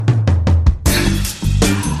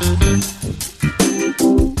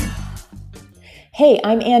Hey,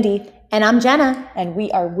 I'm Andy. And I'm Jenna. And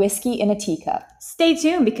we are Whiskey in a Teacup. Stay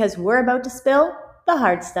tuned because we're about to spill the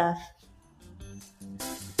hard stuff.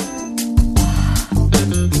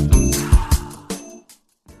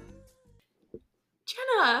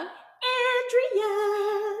 Jenna, Andrea!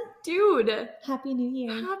 dude, Happy New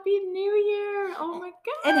Year. Happy New Year. Oh my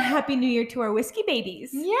God. And Happy New Year to our whiskey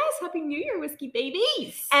babies. Yes, Happy New Year, whiskey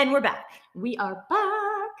babies. And we're back. We are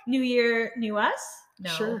back. New Year, new us? No.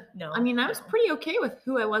 Sure. No. I mean, I was pretty okay with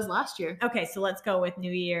who I was last year. Okay, so let's go with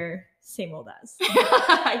New Year, same old us.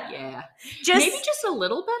 Yeah. Maybe just a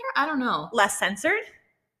little better? I don't know. Less censored?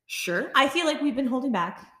 Sure. I feel like we've been holding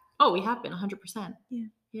back. Oh, we have been 100%. Yeah.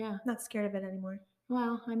 Yeah. Not scared of it anymore.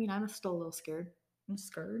 Well, I mean, I'm still a little scared. I'm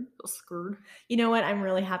scared. A little scared. You know what? I'm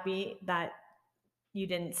really happy that you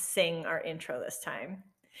didn't sing our intro this time.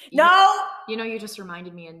 No! You just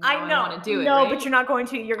reminded me, and I know. I want to do it. No, right? but you're not going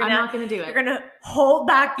to. I'm not going to do it. You're gonna hold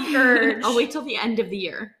back the urge. I'll wait till the end of the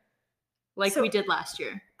year, like we did last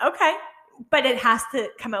year. Okay, but it has to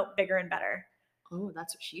come out bigger and better. Oh,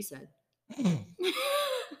 that's what she said.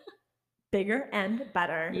 Bigger and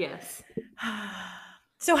better. Yes.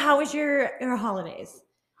 So, how was your holidays?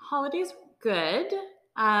 Holidays were good.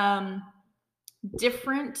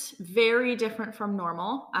 Different, very different from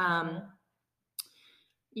normal.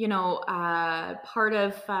 Part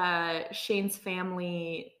of Shane's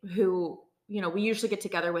family, who, we usually get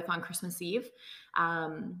together with on Christmas Eve,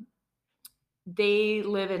 they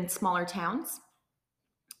live in smaller towns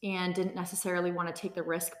and didn't necessarily want to take the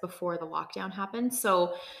risk before the lockdown happened.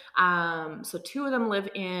 So two of them live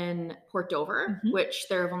in Port Dover, which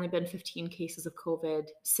there have only been 15 cases of COVID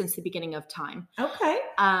since the beginning of time. Okay.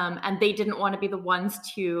 And they didn't want to be the ones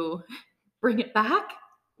to bring it back,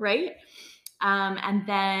 right? And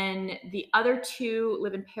then the other two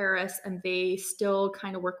live in Paris, and they still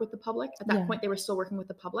kind of work with the public. At that point, they were still working with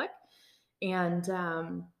the public. And,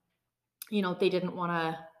 they didn't want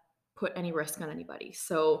to put any risk on anybody.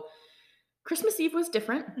 So Christmas Eve was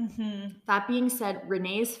different. That being said,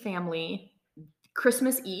 Renee's family,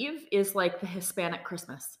 Christmas Eve is like the Hispanic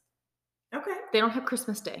Christmas. Okay. They don't have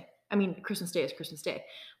Christmas Day. I mean, Christmas Day is Christmas Day,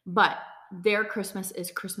 but their Christmas is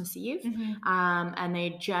Christmas Eve. And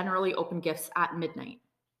they generally open gifts at midnight.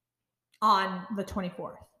 On the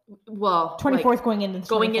 24th. Well, 24th going into the 25th.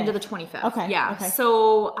 Going into the 25th. Okay. Yeah. Okay.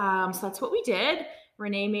 So that's what we did.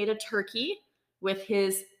 Renee made a turkey with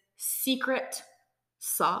his secret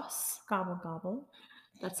sauce. Gobble, gobble.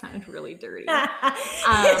 That sounded really dirty.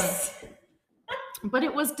 Yes. But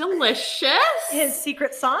it was delicious. His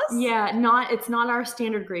secret sauce? Yeah, it's not our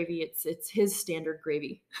standard gravy. It's his standard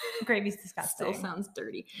gravy. Gravy's disgusting. Still sounds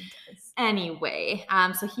dirty. Anyway,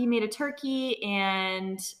 so he made a turkey,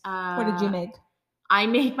 and what did you make? I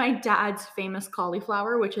made my dad's famous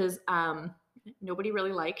cauliflower, which is nobody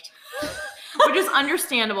really liked. Which is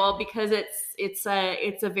understandable because it's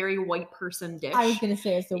a very white person dish. I was gonna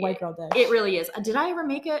say it's a white girl dish. It really is. Did I ever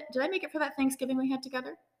make it? Did I make it for that Thanksgiving we had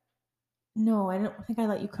together? No, I don't think I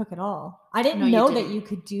let you cook at all. I didn't know that you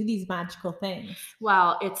could do these magical things.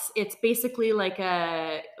 Well, it's basically like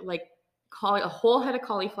a whole head of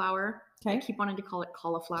cauliflower. Okay. I keep wanting to call it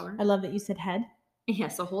cauliflower. I love that you said head.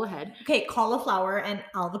 Yes, a whole head. Okay, cauliflower and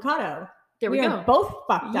avocado. There we go. Are both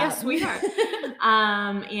fucked up. Yes, we are.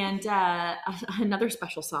 And another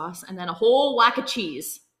special sauce, and then a whole whack of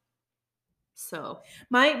cheese. So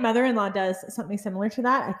my mother-in-law does something similar to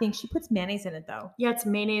that. I think she puts mayonnaise in it though. Yeah, it's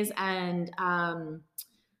mayonnaise and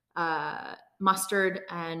mustard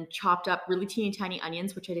and chopped up really teeny tiny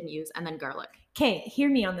onions, which I didn't use, and then garlic. Okay, hear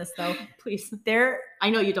me on this though. Please. I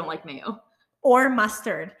know you don't like mayo. Or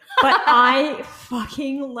mustard, but I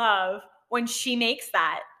fucking love when she makes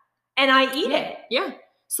that and I eat it. Yeah.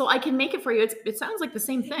 So I can make it for you. It sounds like the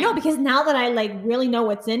same thing. No, because now that I really know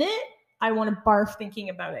what's in it, I want to barf thinking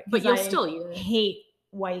about it. But you'll still eat it. Hate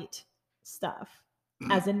white stuff,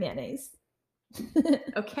 as in mayonnaise.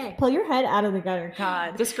 Okay. Pull your head out of the gutter,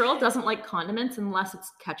 God. This girl doesn't like condiments unless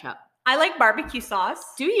it's ketchup. I like barbecue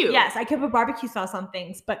sauce. Do you? Yes, I could put barbecue sauce on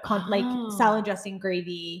things, but like salad dressing,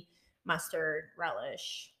 gravy, mustard,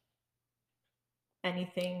 relish,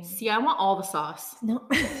 anything. See, I want all the sauce. No.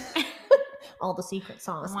 All the secret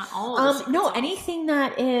sauce. I want all the secret sauce. Anything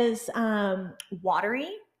that is watery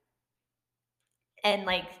and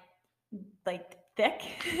like thick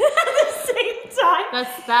at the same time.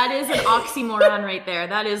 That is an oxymoron right there.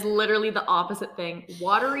 That is literally the opposite thing.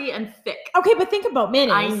 Watery and thick. Okay, but think about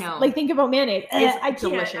mayonnaise. I know. Think about mayonnaise. It's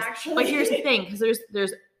delicious. But here's the thing, because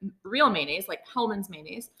there's real mayonnaise, like Hellmann's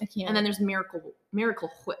mayonnaise. I can't. And then there's Miracle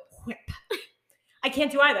Whip. I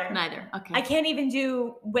can't do either. Neither. Okay. I can't even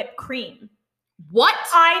do whipped cream. What?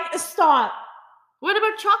 Stop. What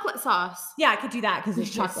about chocolate sauce? Yeah, I could do that because it's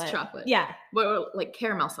Just chocolate. chocolate. Yeah. What, like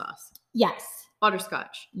caramel sauce? Yes.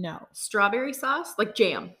 Butterscotch? No. Strawberry sauce? Like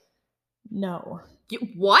jam? No.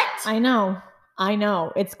 What? I know.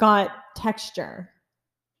 It's got texture.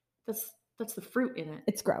 That's the fruit in it.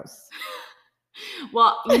 It's gross.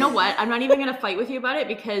 Well, you know what? I'm not even going to fight with you about it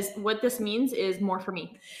because what this means is more for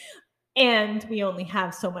me. And we only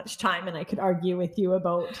have so much time, and I could argue with you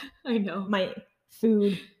about I know. my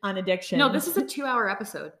food on addiction. No, this is a 2-hour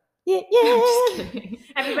episode. Yeah. I'm just kidding.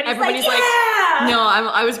 Everybody's like, yeah! No,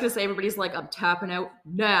 I was going to say everybody's like, I'm tapping out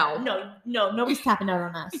now. No, nobody's tapping out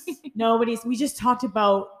on us. We just talked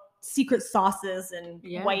about secret sauces and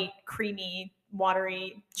white, creamy,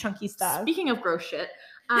 watery, chunky stuff. Speaking of gross shit,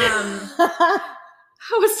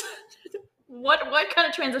 what kind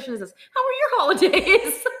of transition is this? How were your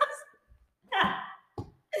holidays?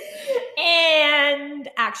 And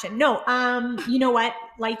action. No, you know what?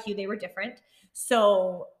 Like you, they were different.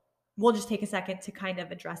 So we'll just take a second to kind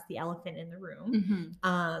of address the elephant in the room.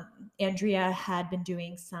 Mm-hmm. Andrea had been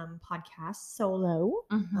doing some podcasts solo,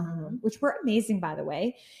 Mm-hmm. which were amazing, by the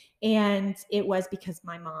way. And it was because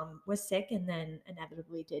my mom was sick and then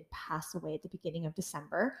inevitably did pass away at the beginning of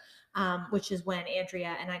December, which is when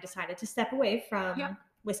Andrea and I decided to step away from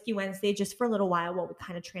Whiskey Wednesday just for a little while we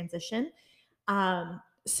kind of transition.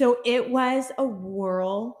 So it was a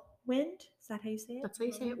whirlwind. Is that how you say it? That's how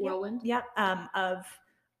you say it, whirlwind? Yep. Of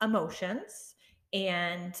emotions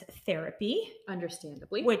and therapy.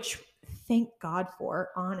 Understandably. Which thank God for,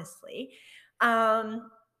 honestly.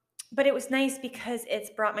 But it was nice because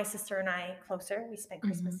it's brought my sister and I closer. We spent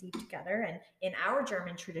Christmas Eve together. And in our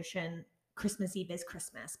German tradition, Christmas Eve is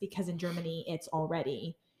Christmas because in Germany, it's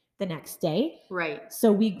already the next day. Right. So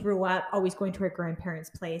we grew up always going to our grandparents'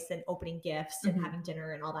 place and opening gifts and having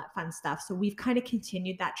dinner and all that fun stuff. So we've kind of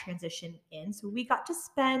continued that transition in. So we got to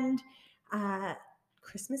spend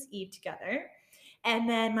Christmas Eve together. And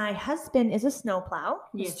then my husband is a snowplow,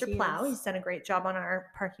 Yes, Mr. he Plow. is. He's done a great job on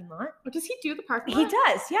our parking lot. What does he do? The parking He lot?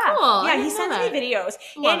 does, yeah. Cool, I Yeah, he didn't know sends me that. videos.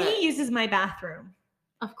 Love and it. he uses my bathroom.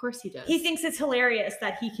 Of course he does. He thinks it's hilarious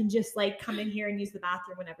that he can just like come in here and use the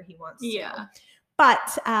bathroom whenever he wants to. Yeah.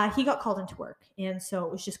 But he got called into work. And so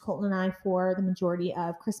it was just Colton and I for the majority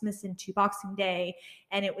of Christmas into Boxing Day.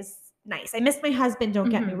 And it was nice. I missed my husband, don't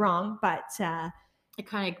get me wrong. But it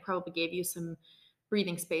kind of probably gave you some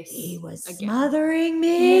breathing space. he was again. smothering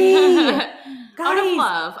me. Out of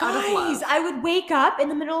love. I would wake up in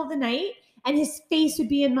the middle of the night and his face would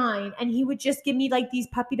be in mine. And he would just give me like these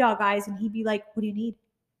puppy dog eyes. And he'd be like, what do you need?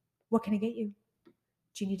 What can I get you?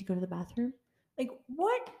 Do you need to go to the bathroom? Like,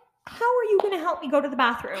 what? How are you going to help me go to the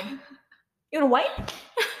bathroom? You want to wipe?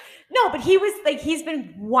 No, but he was like, he's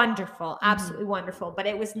been wonderful, absolutely wonderful. But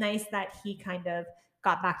it was nice that he kind of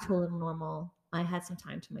got back to a little normal. I had some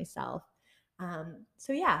time to myself.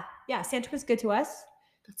 So yeah, Santa was good to us.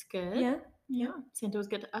 That's good. Yeah. Santa was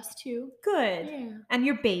good to us too. Good. Yeah. And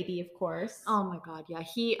your baby, of course. Oh my God. Yeah.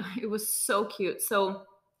 It was so cute. So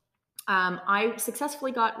I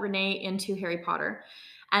successfully got Renee into Harry Potter.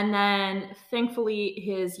 And then thankfully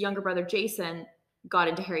his younger brother, Jason, got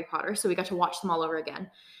into Harry Potter. So we got to watch them all over again.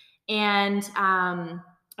 And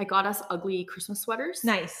I got us ugly Christmas sweaters.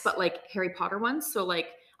 Nice. But like Harry Potter ones. So like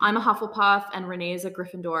I'm a Hufflepuff and Renee is a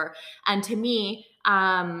Gryffindor. And to me,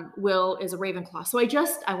 Will is a Ravenclaw. So I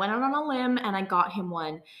went out on a limb and I got him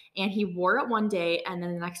one. And he wore it one day. And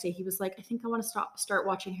then the next day he was like, I think I want to start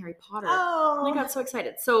watching Harry Potter. Oh. And I got so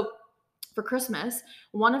excited. So for Christmas,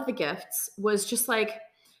 one of the gifts was just like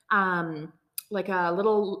a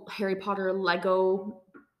little Harry Potter Lego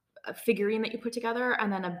figurine that you put together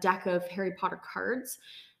and then a deck of Harry Potter cards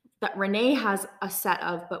that Renee has a set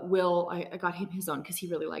of, but I got him his own because he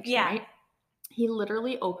really liked it, right? He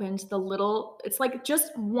literally opened it's like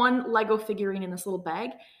just one Lego figurine in this little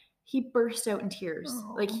bag. He burst out in tears.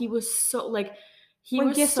 Oh. Like he was so like, he when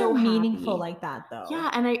was gifts so are meaningful happy. like that though.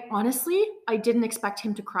 Yeah. And I didn't expect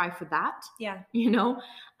him to cry for that. Yeah. You know?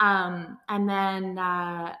 And then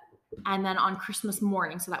on Christmas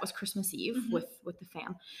morning, so that was Christmas Eve with the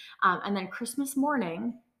fam. And then Christmas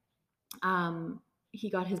morning, he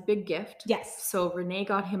got his big gift. Yes. So Renee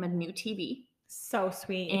got him a new TV. So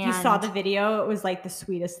sweet. If you saw the video, it was like the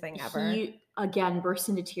sweetest thing ever. He again burst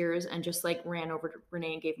into tears and just like ran over to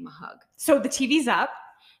Renee and gave him a hug. So the TV's up.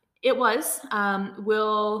 It was.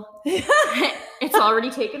 It's already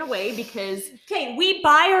taken away because Okay, we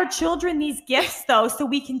buy our children these gifts though, so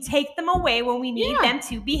we can take them away when we need them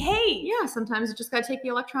to behave. Yeah, sometimes you just gotta take the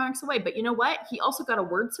electronics away. But you know what? He also got a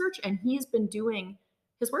word search and he's been doing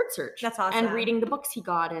his word search. That's awesome. And reading the books he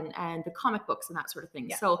got and the comic books and that sort of thing.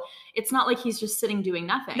 Yeah. So it's not like he's just sitting doing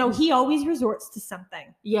nothing. No, he always resorts to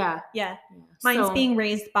something. Yeah. Yeah. Yeah. Mine's So- being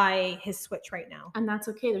raised by his Switch right now. and that's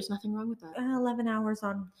okay. There's nothing wrong with that. 11 hours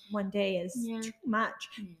on one day is Yeah. too much.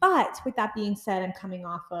 Yeah. But with that being said, I'm coming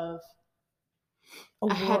off of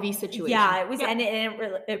A heavy situation. Yeah, it was, Yep. and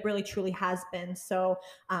it really truly has been. So,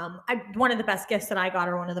 one of the best gifts that I got,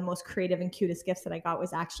 or one of the most creative and cutest gifts that I got,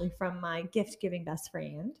 was actually from my gift giving best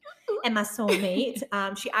friend and my soulmate.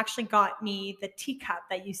 She actually got me the teacup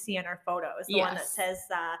that you see in our photos, the one that Yes. says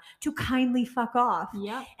 "to kindly fuck off."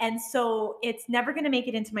 Yeah. And so it's never going to make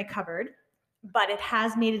it into my cupboard, but it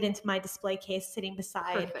has made it into my display case, sitting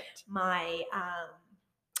beside Perfect.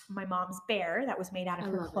 my mom's bear that was made out of I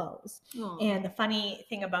her love it. clothes. Aw. And the funny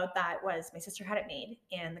thing about that was my sister had it made,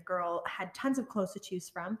 and the girl had tons of clothes to choose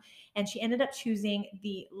from, and she ended up choosing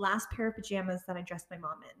the last pair of pajamas that I dressed my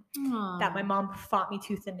mom in, that my Aw. mom fought me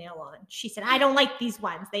tooth and nail on. She said, "I don't like these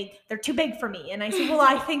ones. They're too big for me." And I said, "Well,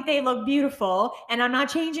 I think they look beautiful, and I'm not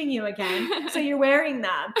changing you again, so you're wearing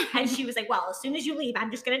them." And she was like, "Well, as soon as you leave,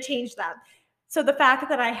 I'm just going to change them." So the fact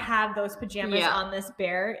that I have those pajamas Yeah. on this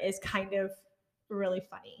bear is kind of really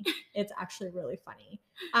funny. It's actually really funny.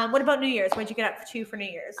 What about New Year's? What'd you get up to for New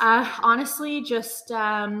Year's? Honestly, just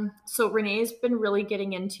so Renee's been really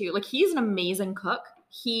getting into, like, he's an amazing cook.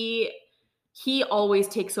 He always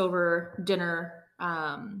takes over dinner,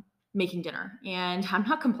 making dinner, and I'm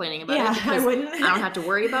not complaining about it because I wouldn't. I don't have to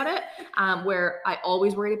worry about it. Where I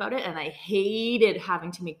always worried about it, and I hated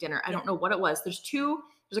having to make dinner. I don't know what it was. There's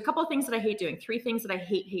a couple of things that I hate doing. 3 things that I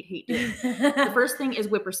hate doing. The first thing is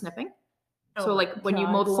whippersnipping. So, like, when you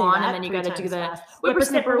mow the lawn and then you got to do the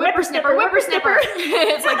whippersnipper.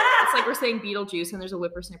 It's like we're saying Beetlejuice and there's a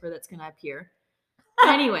whippersnipper that's going to appear.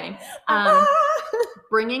 Anyway,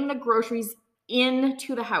 bringing the groceries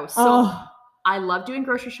into the house. So I love doing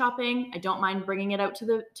grocery shopping. I don't mind bringing it out to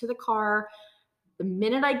the car. The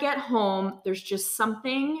minute I get home, there's just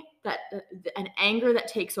something that an anger that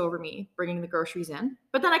takes over me bringing the groceries in.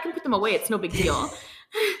 But then I can put them away. It's no big deal.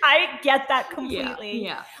 I get that completely.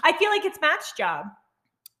 Yeah. I feel like it's Matt's job.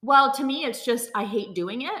 Well, to me, it's just I hate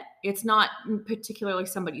doing it. It's not particularly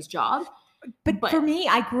somebody's job. But for me,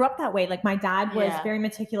 I grew up that way. Like, my dad was Yeah. very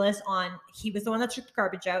meticulous he was the one that took the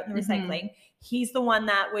garbage out and the Mhm. recycling. He's the one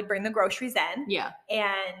that would bring the groceries in. Yeah.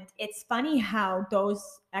 And it's funny how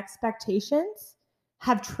those expectations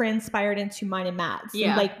have transpired into mine and Matt's.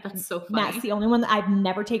 Yeah. Like, that's so funny. Matt's the only one that I've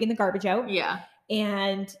never taken the garbage out. Yeah.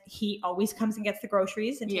 And he always comes and gets the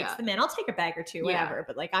groceries and takes Yeah. them in. I'll take a bag or two, Yeah. whatever.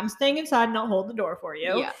 But, like, I'm staying inside and I'll hold the door for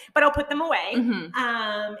you. Yeah. But I'll put them away. Mhm.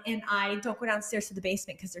 And I don't go downstairs to the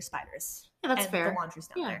basement because there's spiders. Yeah, that's and fair. the laundry's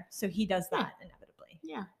down Yeah. there. So he does that inevitably.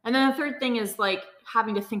 Yeah. And then the third thing is, like,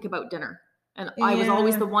 having to think about dinner. And I was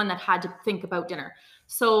always Yeah. the one that had to think about dinner.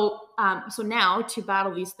 So now to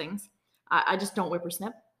battle these things, I just don't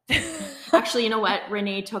whippersnip. Actually, you know what?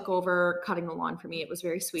 Renee took over cutting the lawn for me. It was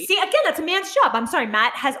very sweet. See, again, that's a man's job. I'm sorry,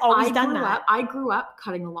 Matt has always done that. I grew up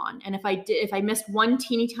cutting the lawn, and if I missed one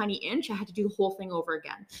teeny tiny inch, I had to do the whole thing over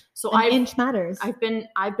again. So An inch matters. I've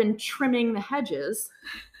been trimming the hedges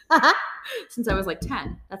since I was like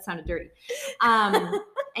 10. That sounded dirty.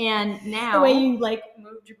 And now the way you, like,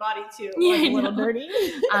 moved your body too. Yeah, was I a little know. dirty.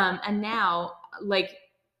 and now, like,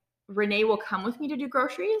 Renee will come with me to do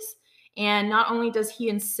groceries. And not only does he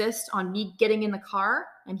insist on me getting in the car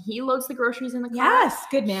and he loads the groceries in the car. Yes,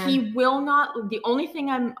 good man. He will not. The only thing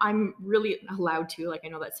I'm really allowed to, like, I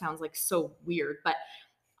know that sounds like so weird, but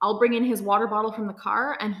I'll bring in his water bottle from the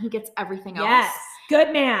car and he gets everything else. Yes,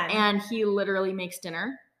 good man. And he literally makes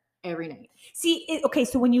dinner every night. See, okay,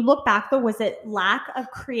 so when you look back, though, was it lack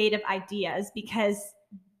of creative ideas? Because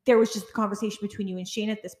there was just a conversation between you and Shane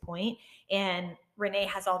at this point, and Renee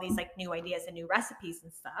has all these, like, new ideas and new recipes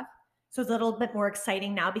and stuff. So it's a little bit more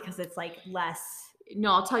exciting now because it's, like, less.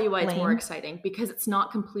 No, I'll tell you why it's more Lame. exciting, because it's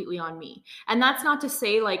not completely on me. And that's not to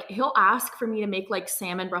say, like, he'll ask for me to make, like,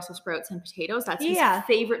 salmon, Brussels sprouts, and potatoes. That's his Yeah.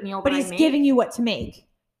 favorite meal But that I he's make. giving you what to make.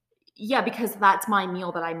 Yeah, because that's my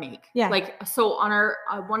meal that I make. Yeah. Like, so on our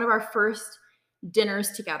one of our first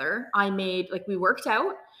dinners together, I made, like, we worked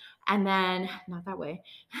out, and then not that way,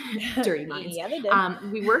 dirty minds. Yeah, they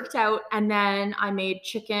did. We worked out, and then I made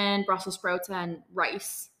chicken, Brussels sprouts, and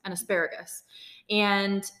rice and asparagus,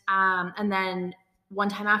 and then one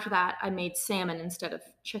time after that, I made salmon instead of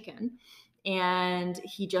chicken, and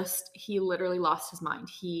he literally lost his mind.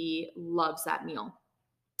 He loves that meal,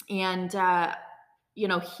 and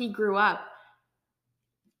he grew up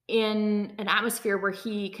in an atmosphere where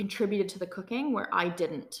he contributed to the cooking where I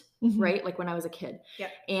didn't, Mhm. right? Like when I was a kid.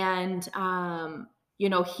 Yep. And,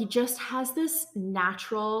 he just has this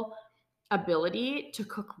natural ability to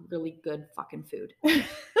cook really good fucking food.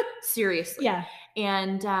 Seriously. Yeah.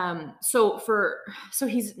 And so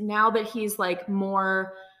he's, now that he's like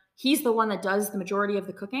more, he's the one that does the majority of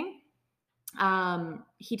the cooking.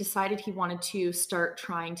 He decided he wanted to start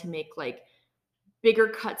trying to make like bigger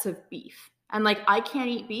cuts of beef. And like, I can't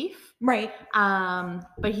eat beef. Right.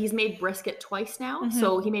 But he's made brisket twice now. Mhm.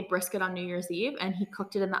 So he made brisket on New Year's Eve and he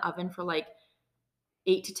cooked it in the oven for like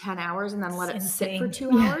 8 to 10 hours and then let it sit for 2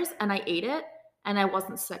 Yeah. hours. And I ate it and I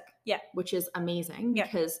wasn't sick. Yeah. Which is amazing Yeah.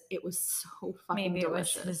 because it was so fucking Maybe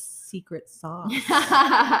delicious. it was his secret sauce. he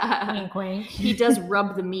Wink, wink. does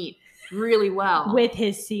rub the meat really well. With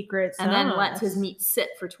his secret sauce. and then lets his meat sit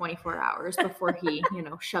for 24 hours before he,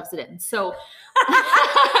 shoves it in. So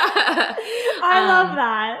I love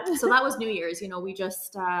that. so that was New Year's. We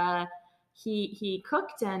just he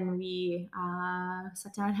cooked and we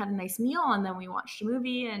sat down and had a nice meal and then we watched a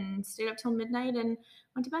movie and stayed up till midnight and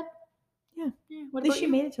went to bed. Yeah. What At least about you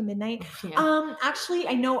you? made it to midnight. Yeah. Actually,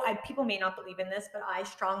 I know people may not believe in this, but I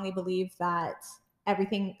strongly believe that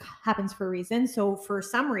everything happens for a reason. So for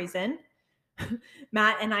some reason,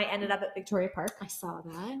 Matt and I ended up at Victoria Park, I saw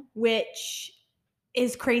that. which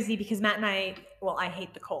is crazy because Matt and I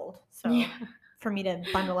hate the cold. So for me to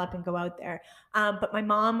bundle up and go out there. But my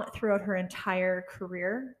mom, throughout her entire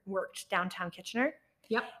career, worked downtown Kitchener.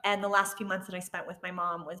 Yep. And the last few months that I spent with my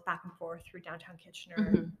mom was back and forth through downtown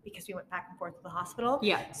Kitchener because we went back and forth to the hospital.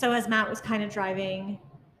 Yeah. So as Matt was kind of driving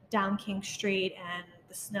down King Street and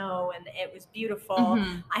the snow and it was beautiful,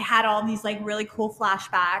 Mhm. I had all these like really cool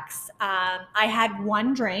flashbacks. I had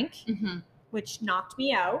one drink, Mhm. which knocked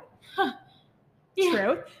me out.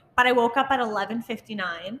 Yeah. Truth. But I woke up at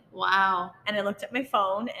 11:59 Wow. and I looked at my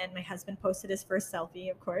phone and my husband posted his first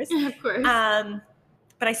selfie, of course. Of course.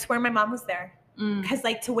 But I swear my mom was there. Mm. Because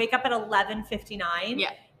like to wake up at 11:59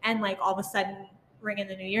 Yeah. and like all of a sudden ring in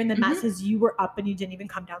the new year and then Matt Mhm. says you were up and you didn't even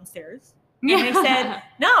come downstairs. Yeah. And I said,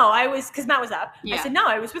 no, I was, because Matt was up. Yeah. I said, no,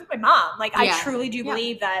 I was with my mom. Like I Yeah. truly do Yeah.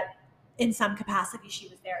 believe that in some capacity she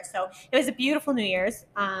was there. So it was a beautiful New Year's.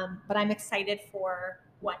 But I'm excited for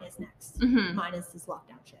what is next. Mhm. Mine is this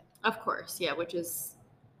lockdown shit. Of course, yeah,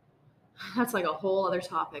 that's like a whole other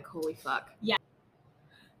topic. Holy fuck. Yeah.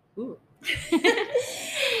 Ooh.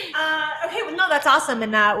 Okay, well, no, that's awesome.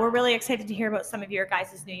 And we're really excited to hear about some of your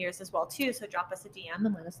guys' New Year's as well, too. So drop us a DM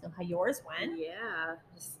and let us know how yours went. Yeah,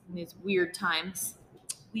 just these weird times.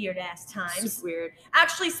 Weird ass times. Super weird.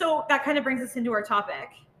 Actually, so that kind of brings us into our topic.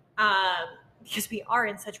 Because we are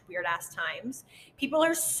in such weird ass times. People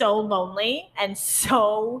are so lonely and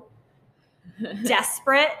so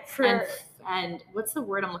desperate for. And what's the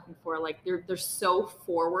word I'm looking for? Like they're so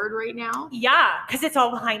forward right now. Yeah, because it's all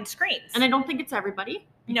behind screens. And I don't think it's everybody.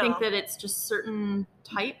 I No. think that it's just certain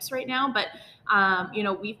types right now. But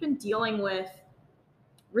we've been dealing with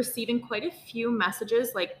receiving quite a few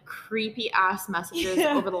messages, like creepy ass messages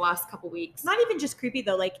Yeah. over the last couple weeks. Not even just creepy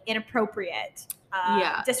though, like inappropriate,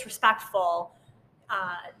 disrespectful,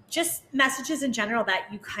 just messages in general that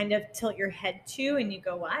you kind of tilt your head to and you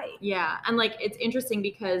go, why? Yeah. And like, it's interesting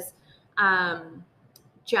because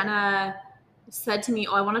Jenna said to me,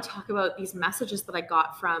 I want to talk about these messages that I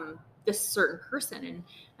got from this certain person. And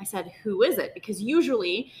I said, who is it? Because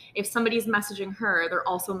usually if somebody's messaging her, they're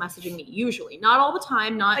also messaging me. Usually, not all the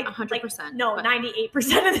time, not 100%. No, but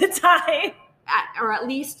 98% of the time. or at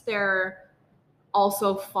least they're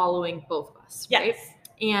also following both of us. Right? Yes.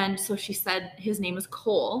 And so she said his name is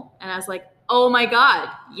Cole. And I was like, oh my God.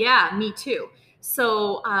 Yeah, me too.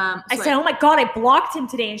 So, I said, oh my God, I blocked him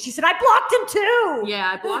today. And she said, I blocked him too. Yeah,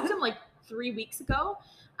 I blocked him like 3 weeks ago.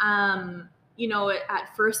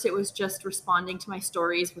 At first it was just responding to my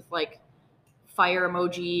stories with like fire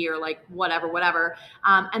emoji or like whatever.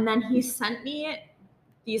 And then he sent me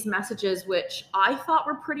these messages, which I thought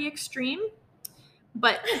were pretty extreme.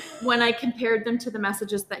 But when I compared them to the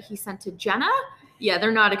messages that he sent to Jenna, yeah,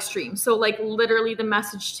 they're not extreme. So like literally the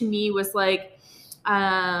message to me was like,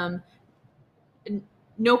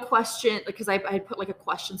 no question, because I had put like a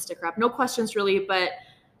question sticker up. No questions really, but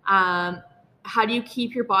how do you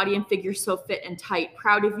keep your body and figure so fit and tight?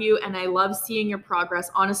 Proud of you, and I love seeing your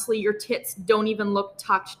progress. Honestly, your tits don't even look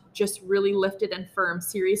tucked, just really lifted and firm.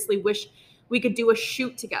 Seriously, wish we could do a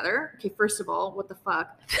shoot together. Okay, first of all, what the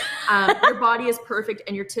fuck? Your body is perfect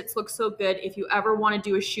and your tits look so good. If you ever want to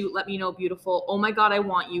do a shoot, let me know, beautiful. Oh my God, I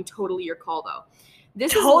want you. Totally your call, though.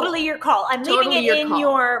 This totally your call. I'm totally leaving it in call.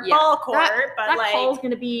 your ball court, but that like call is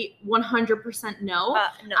going to be 100% no.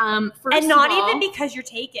 no. First And not of all, even because you're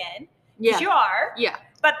taken, yeah, because you are, yeah,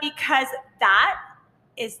 but because that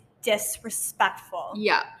is disrespectful.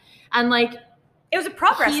 yeah, and like It was a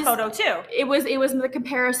progress He's- photo too. it was the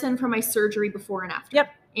comparison from my surgery before and after. Yep.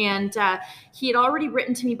 And he had already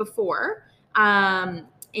written to me before. I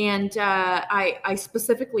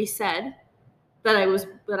specifically said that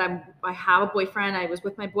I have a boyfriend. I was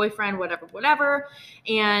with my boyfriend, whatever.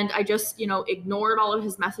 And I just, ignored all of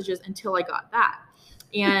his messages until I got that.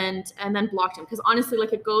 And then blocked him. Because honestly,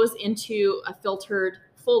 like, it goes into a filtered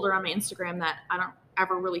folder on my Instagram that I don't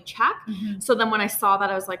ever really check. So then when I saw that,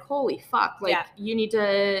 I was like, holy fuck, like, you need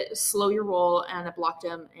to slow your roll. And I blocked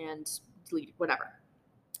him and deleted whatever.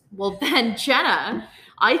 Well, then Jenna,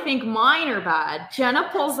 I think mine are bad. Jenna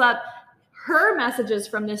pulls up her messages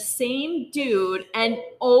from the same dude, and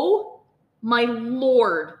oh my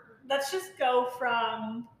Lord. Let's just go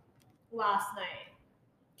from last night.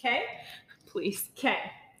 Okay? Please. Okay.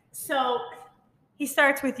 So he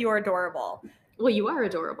starts with "You're adorable." Well, you are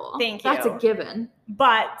adorable. Thank you. That's a given.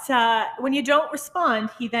 But when you don't respond,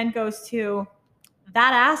 he then goes to,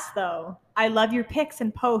 "That ass though. I love your pics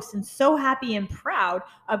and posts and so happy and proud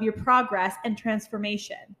of your progress and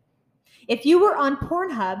transformation. If you were on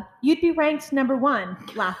Pornhub, you'd be ranked number 1.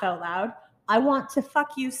 Laugh out loud. I want to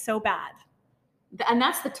fuck you so bad." And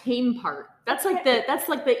that's the tame part. That's like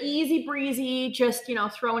the easy breezy, just,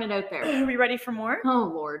 throwing it out there. Are we ready for more?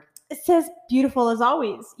 Oh Lord. It says, "Beautiful as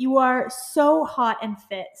always. You are so hot and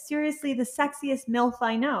fit. Seriously, the sexiest MILF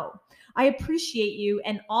I know. I appreciate you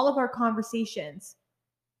and all of our conversations."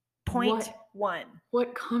 Point 1.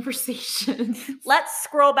 What conversations? Let's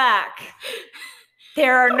scroll back.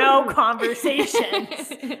 There are no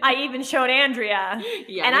conversations. I even showed Andrea.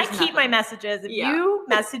 Yeah, and I there's keep my nothing. messages. If you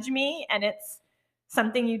message me and it's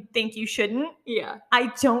something you think you shouldn't, Yeah.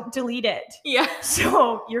 I don't delete it. Yeah.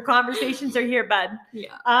 So your conversations are here, bud.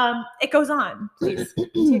 Yeah. It goes on. Please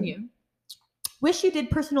continue. "Wish you did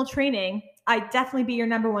personal training. I'd definitely be your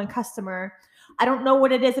number 1 customer. I don't know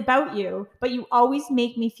what it is about you, but you always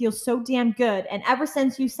make me feel so damn good. And ever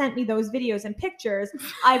since you sent me those videos and pictures,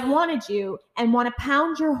 I've wanted you and want to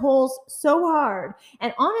pound your holes so hard.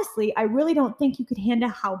 And honestly, I really don't think you could handle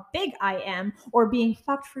how big I am or being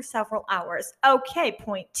fucked for several hours." Okay,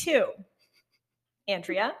 point 2.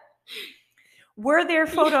 Andrea, were there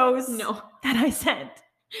photos No. that I sent?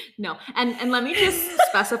 No. And let me just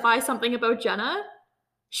specify something about Jenna.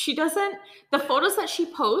 She doesn't, the photos that she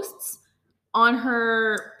posts on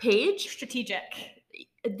her page, Strategic.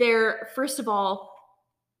 they're, first of all,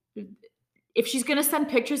 if she's going to send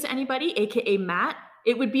pictures to anybody, aka Matt,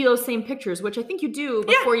 it would be those same pictures, which I think you do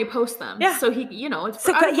before you post them. Yeah. So he, it's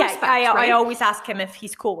So out of yeah, respect, I right? always ask him if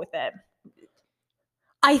he's cool with it.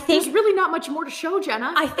 I think There's really not much more to show,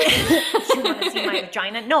 Jenna. I think you want to see my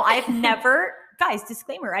vagina? No, I've never, guys,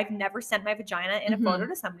 disclaimer, I've never sent my vagina in a photo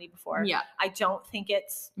to somebody before. Yeah. I don't think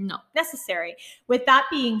it's No. necessary. With that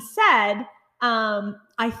being said,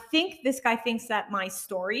 I think this guy thinks that my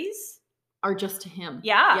stories Are just to him.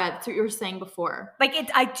 Yeah. Yeah, that's what you were saying before. like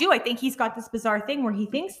it, I think he's got this bizarre thing where he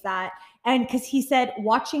thinks that, and because he said,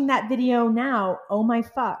 "Watching that video now, oh my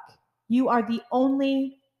fuck, you are the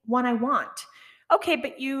only one I want." Okay,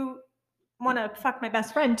 but you want to fuck my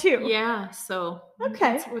best friend too. Yeah, so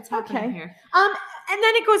Okay, what's happening okay. here? And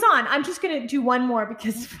then it goes on. I'm just gonna do one more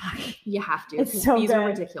because fuck. You have to. It's 'cause so these are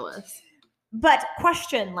good. ridiculous. But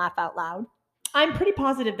question, laugh out loud. "I'm pretty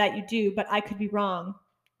positive that you do, but I could be wrong.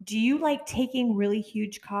 Do you like taking really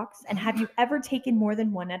huge cocks? And have you ever taken more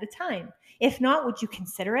than one at a time? If not, would you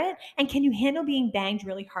consider it? And can you handle being banged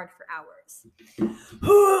really hard for hours?"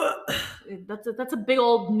 That's a big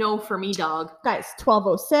old no for me, dog. Guys,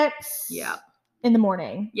 12:06 Yeah. in the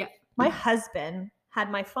morning. Yeah. My husband had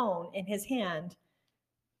my phone in his hand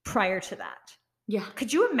prior to that. Yeah.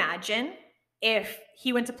 Could you imagine if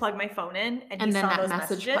he went to plug my phone in and he And then saw that those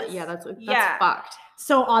message, messages? yeah, that's Yeah. fucked.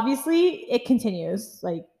 So obviously it continues,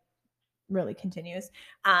 like really continues.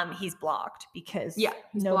 He's blocked because Yeah,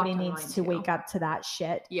 he's nobody blocked needs online to too. wake up to that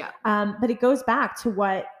shit. Yeah. But it goes back to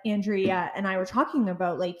what Andrea and I were talking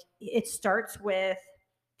about. Like it starts with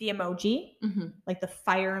the emoji, Mm-hmm. like the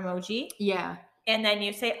fire emoji. Yeah. And then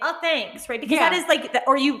you say, "Oh, thanks," right? Because Yeah. that is like,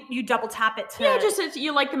 or you double tap it to. Yeah, just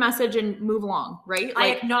you like the message and move along, right? I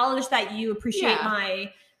Like acknowledge that you appreciate Yeah.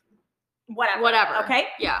 my whatever. whatever. Okay.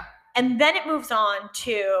 Yeah. And then it moves on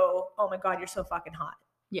to, "Oh my God, you're so fucking hot."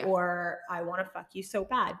 Yeah. Or "I want to fuck you so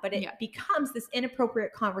bad." But it Yeah. becomes this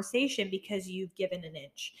inappropriate conversation because you've given an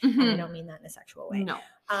inch. And I Mhm. don't mean that in a sexual way. No.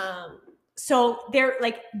 So they're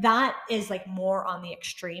like, that is like more on the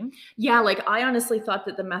extreme. Yeah, like I honestly thought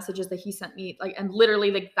that the messages that he sent me, like, and literally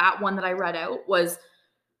like that one that I read out was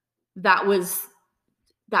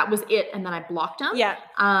it, and then I blocked him. Yeah.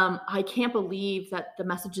 I can't believe that the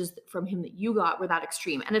messages from him that you got were that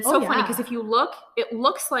extreme. And it's Oh, so funny yeah. because if you look, it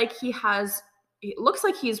looks like he's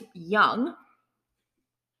young.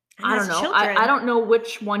 And I has don't know. children. I don't know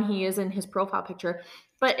which one he is in his profile picture,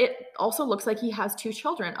 but it also looks like he has 2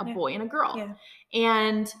 children, a Yeah. boy and a girl. Yeah.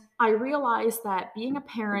 And I realized that being a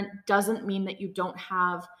parent doesn't mean that you don't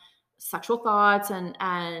have sexual thoughts and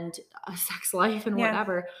a sex life and Yeah.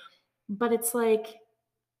 whatever. But it's like,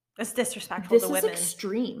 It's disrespectful this to is women.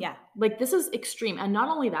 extreme. Yeah. Like, this is extreme. And not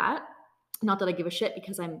only that, not that I give a shit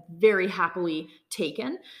because I'm very happily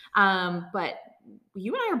taken, but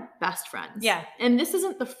you and I are best friends. Yeah. And this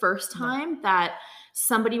isn't the first time that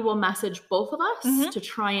somebody will message both of us Mhm. to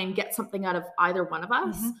try and get something out of either one of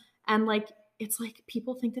us. Mhm. And like, it's like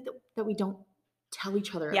people think that we don't tell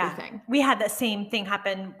each other Yeah. everything. We had that same thing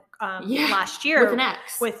happen Yeah. last year With an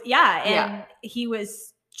ex. and he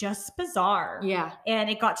was just bizarre. Yeah. And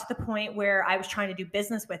it got to the point where I was trying to do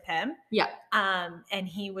business with him. Yeah. And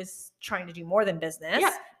he was trying to do more than business.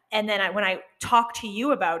 Yeah. And then when I talked to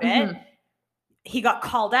you about it, Mhm. he got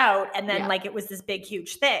called out, and then Yeah. like it was this big,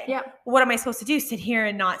 huge thing. Yeah. What am I supposed to do? Sit here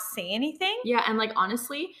and not say anything? Yeah. And like,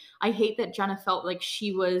 honestly, I hate that Jenna felt like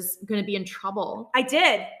she was going to be in trouble. I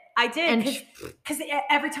did And because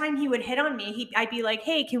every time he would hit on me, I'd be like,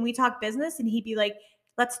 "Hey, can we talk business?" And he'd be like,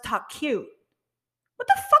 "Let's talk cute." What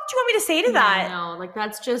the fuck do you want me to say to that? No, like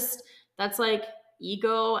that's like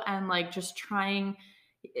ego and like just trying.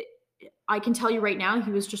 I can tell you right now,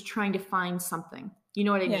 he was just trying to find something. You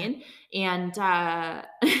know what I Yeah. mean? And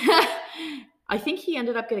I think he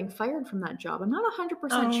ended up getting fired from that job. I'm not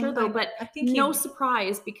 100% sure though, but I think no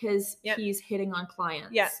surprise because Yep. he's hitting on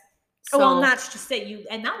clients. Yeah. So, well, and that's just it.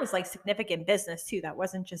 And that was like significant business too. That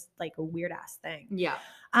wasn't just like a weird ass thing. yeah.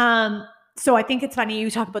 So I think it's funny you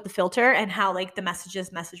talk about the filter and how like the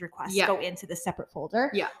message requests Yeah. go into the separate folder.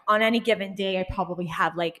 Yeah. On any given day, I probably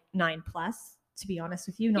have like 9+, to be honest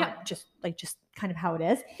with you, not Yeah. just kind of how it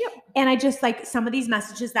is. Yep. And I just like some of these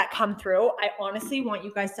messages that come through, I honestly want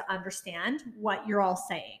you guys to understand what you're all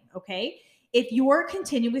saying. Okay. If you're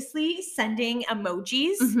continuously sending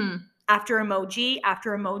emojis Mhm. after emoji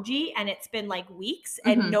after emoji, and it's been like weeks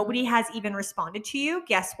and Mhm. nobody has even responded to you,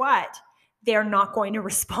 guess what? They're not going to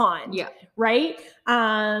respond. Yeah. Right.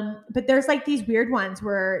 But there's like these weird ones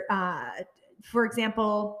where, for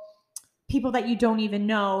example, people that you don't even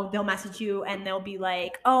know, they'll message you and they'll be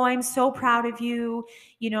like, "Oh, I'm so proud of you.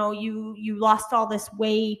 You know, you lost all this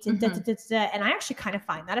weight." And, and I actually kind of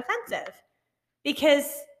find that offensive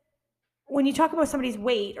because when you talk about somebody's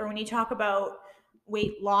weight or when you talk about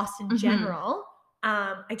weight loss in Mhm. general,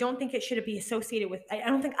 I don't think it should be associated with, I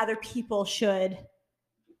don't think other people should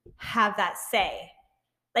have that say.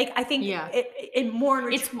 Like, I think Yeah. it more,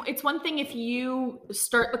 It's one thing if you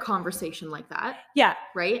start the conversation like that, yeah,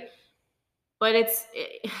 right? But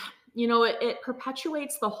it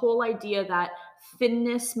perpetuates the whole idea that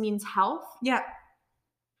thinness means health, yeah,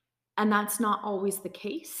 and that's not always the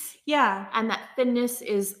case. yeah. And that thinness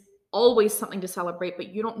is always something to celebrate, but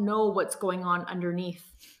you don't know what's going on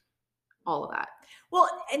underneath all of that. Well,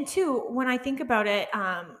 and two, when I think about it,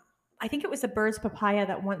 I think it was a Bird's Papaya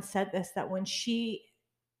that once said this, that when she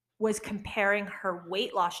was comparing her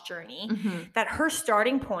weight loss journey, Mhm. that her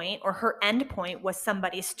starting point or her end point was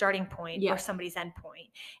somebody's starting point Yeah. or somebody's end point.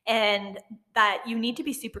 And that you need to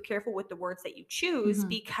be super careful with the words that you choose Mhm.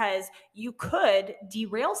 because you could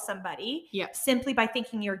derail somebody Yeah. simply by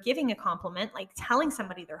thinking you're giving a compliment, like telling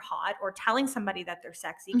somebody they're hot or telling somebody that they're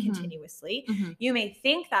sexy Mhm. continuously. Mhm. You may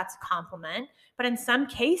think that's a compliment, but in some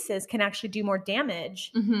cases can actually do more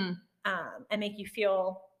damage Mhm. and make you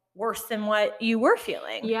feel worse than what you were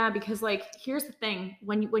feeling. Yeah, because like here's the thing,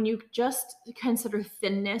 when you just consider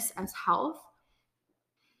thinness as health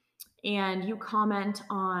and you comment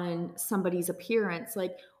on somebody's appearance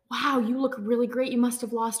like, "Wow, you look really great. You must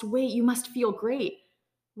have lost weight. You must feel great."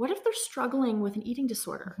 What if they're struggling with an eating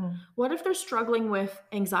disorder? Mhm. What if they're struggling with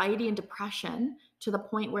anxiety and depression to the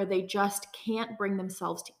point where they just can't bring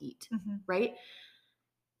themselves to eat, Mhm. right?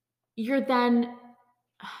 You're then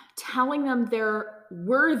telling them they're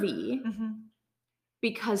worthy Mhm.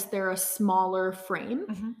 because they're a smaller frame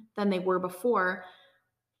Mhm. than they were before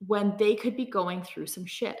when they could be going through some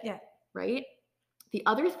shit. Yeah. Right? The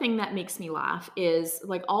other thing that makes me laugh is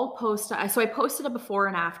like I'll post, so I posted a before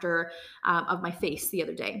and after of my face the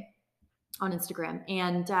other day on Instagram.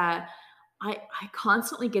 And I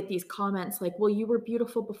constantly get these comments like, "Well, you were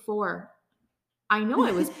beautiful before." I know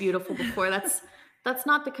I was beautiful before. That's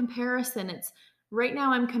not the comparison. It's right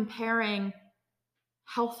now I'm comparing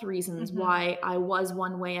health reasons Mhm. why I was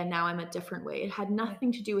one way and now I'm a different way. It had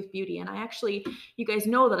nothing to do with beauty. And I actually, you guys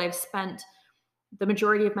know that I've spent the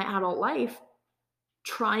majority of my adult life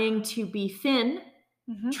trying to be thin,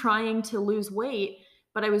 Mhm. trying to lose weight,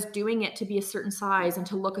 but I was doing it to be a certain size and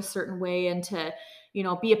to look a certain way and to,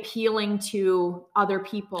 be appealing to other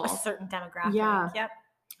people. A certain demographic. Yeah. Yep.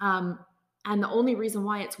 And the only reason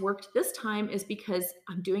why it's worked this time is because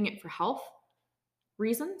I'm doing it for health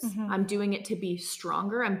reasons. Mhm. I'm doing it to be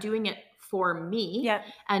stronger. I'm doing it for me Yep.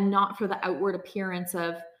 and not for the outward appearance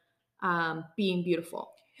of being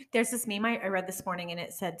beautiful. There's this meme I read this morning and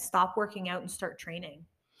it said, stop working out and start training.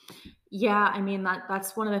 Yeah, I mean,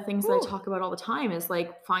 that's one of the things that I Ooh. talk about all the time is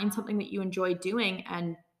like find something that you enjoy doing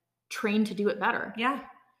and train to do it better. Yeah.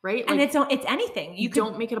 Right? And Like, it's anything. you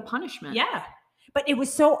don't make it a punishment. Yeah. But it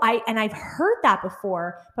was and I've heard that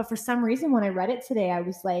before, but for some reason when I read it today, I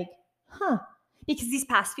was like, because these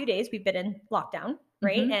past few days we've been in lockdown,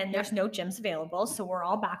 right? Mhm. And there's no gyms available. So we're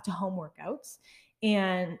all back to home workouts.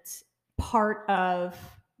 And part of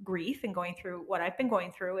grief and going through what I've been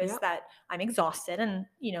going through is Yep. that I'm exhausted and,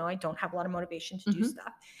 I don't have a lot of motivation to do Mhm.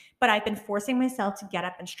 stuff. But I've been forcing myself to get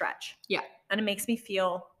up and stretch. Yeah. And it makes me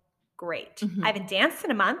feel great. Mhm. I haven't danced in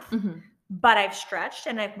a month. Mhm. But I've stretched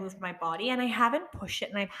and I've moved my body and I haven't pushed it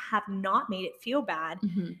and I have not made it feel bad,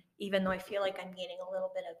 Mhm. even though I feel like I'm gaining a little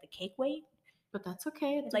bit of the cake weight. But that's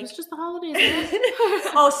okay. It's Like- just the holidays. man.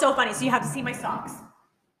 Oh, so funny. So you have to see my socks.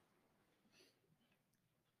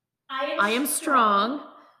 I am strong,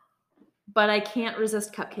 but I can't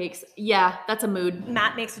resist cupcakes. Yeah, that's a mood.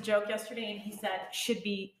 Matt makes a joke yesterday and he said, should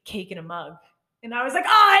be cake in a mug. And I was like,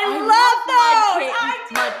 I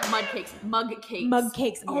love those. mud cakes, mug cakes. Mug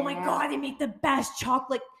cakes. Oh my Yeah. God, they make the best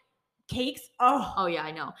chocolate cakes. Oh, Oh yeah,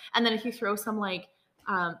 I know. And then if you throw some like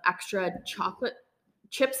extra chocolate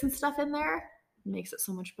chips and stuff in there, it makes it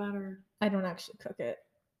so much better. I don't actually cook it.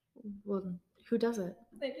 Well, who does it?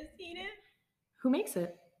 I just eat it. Who makes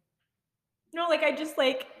it? No, like I just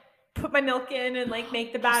like put my milk in and like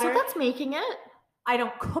make the batter. So that's making it. I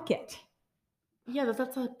don't cook it. Yeah,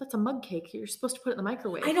 that's a mug cake. You're supposed to put it in the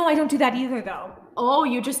microwave. I know I don't do that either though. Oh,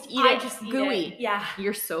 you just eat I it just eat gooey. it. Yeah.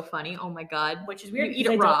 You're so funny. Oh my god. Which is You weird. eat it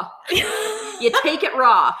because raw. I You take it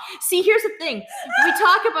raw. See, here's the thing. We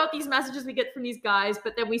talk about these messages we get from these guys,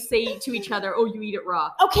 but then we say to each other, "Oh, you eat it raw."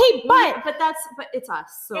 don't. Okay, but but it's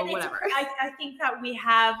us. So and it's- whatever. I think that we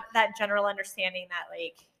have that general understanding that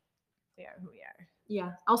like we are who we are.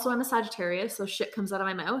 Yeah. Also, I'm a Sagittarius, so shit comes out of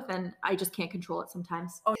my mouth, and I just can't control it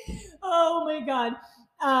sometimes. Oh my god.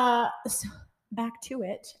 So back to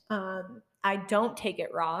it. I don't take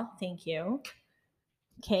it raw. Thank you.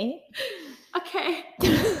 Okay. Okay.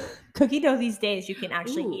 Cookie dough these days, you can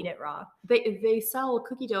actually Ooh. eat it raw. They sell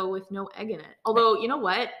cookie dough with no egg in it. Although, you know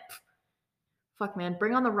what? Fuck, man,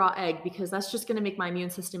 bring on the raw egg because that's just gonna make my immune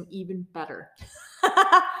system even better.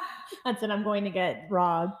 That's it. I'm going to get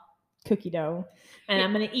raw cookie dough and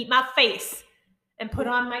I'm going to eat my face and put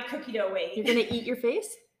on my cookie dough weight. You're gonna eat your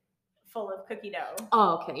face? full of cookie dough.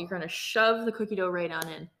 Oh, okay. You're gonna shove the cookie dough right on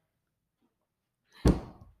in.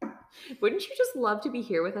 Wouldn't you just love to be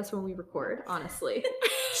here with us when we record? Honestly,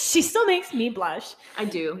 She still makes me blush. I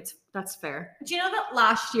do. That's fair. Do you know that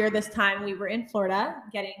last year, this time, we were in Florida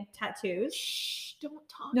getting tattoos? Shh! Don't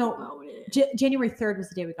talk No, about it. January 3rd was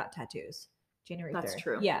the day we got tattoos. January 3rd. That's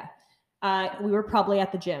true. Yeah. We were probably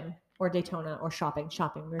at the gym or Daytona or shopping.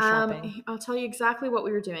 We were shopping. I'll tell you exactly what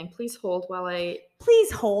we were doing. Please hold while I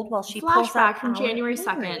Please hold while she pulls flashback up from our January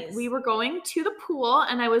 2nd. memories. We were going to the pool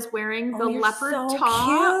and I was wearing the Oh, you're leopard so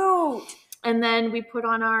top. cute. And then we put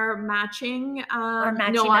on our matching. Our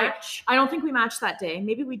matchy no, match. I don't think we matched that day.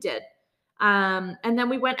 Maybe we did. And then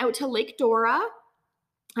we went out to Lake Dora,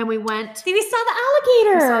 and we went. See, we saw the We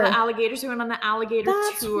alligator. saw the alligators. We went on the alligator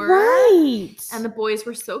That's tour. right. And the boys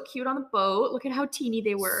were so cute on the boat. Look at how teeny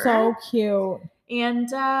they were. so cute. And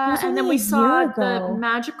was then only we a saw year the ago.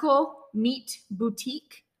 Magical Meat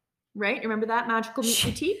Boutique, right? Remember that Magical Meat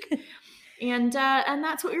Boutique? And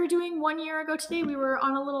that's what we were doing 1 year ago today. We were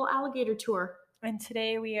on a little alligator tour. And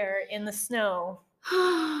today we are in the snow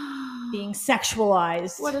being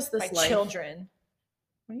sexualized What is this by life? children.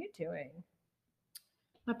 What are you doing?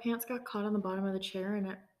 My pants got caught on the bottom of the chair, and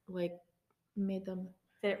it like made them.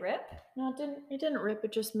 Did it rip? No, it didn't. It didn't rip.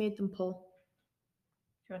 It just made them pull.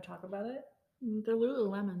 Do you want to talk about it? They're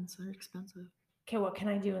Lululemons. They're expensive. Okay, what can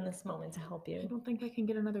I do in this moment to help I you? don't think I can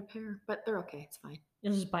get another pair, but they're okay. It's fine.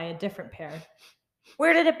 You'll just buy a different pair.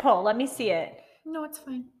 Where did it pull? Let me see it. No, it's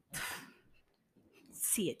fine.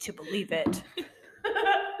 See it to believe it.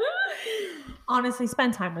 Honestly,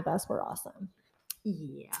 spend time with us. We're awesome.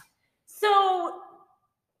 Yeah. So,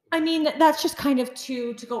 I mean, that's just kind of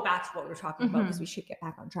to go back to what we were talking about Mhm. because we should get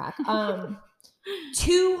back on track.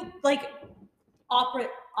 Two like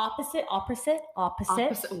opposite.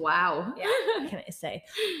 Wow. Yeah, what can I say?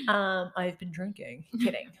 I've been drinking.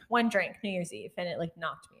 Kidding. One drink, New Year's Eve, and it like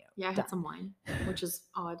knocked me out. Yeah, I had Done. some wine, which is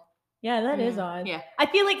odd. Yeah, that is Yeah. odd. Yeah. I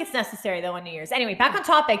feel like it's necessary though on New Year's. Anyway, back on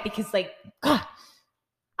topic because like, God,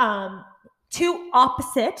 two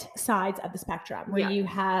opposite sides of the spectrum where Yeah. you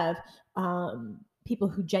have people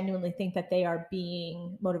who genuinely think that they are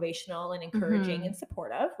being motivational and encouraging Mhm. and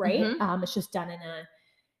supportive, right? Mhm. It's just done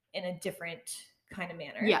in a different kind of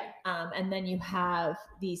manner. Yeah. And then you have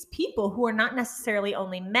these people who are not necessarily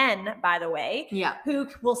only men, by the way, Yeah. who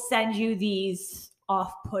will send you these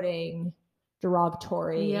off-putting,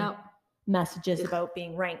 derogatory Yeah. messages Ugh. about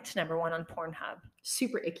being ranked number one on Pornhub.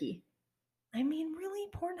 Super icky. I mean, really,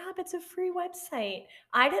 Pornhub, it's a free website.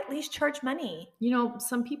 I'd at least charge money, You know,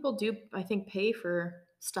 some people do, I think, pay for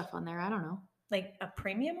stuff on there. I don't know. like a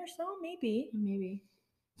premium or so, maybe. Maybe.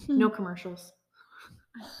 Hmm. No commercials.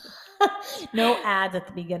 No ads at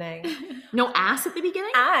the beginning. No ass at the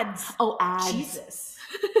beginning? Ads. Oh, ads. Jesus.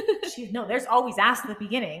 Jeez, no, there's always ass at the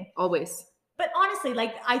beginning. Always. But honestly,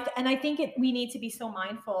 like I think we need to be so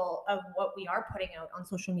mindful of what we are putting out on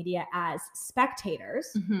social media as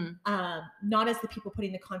spectators, Mhm. not as the people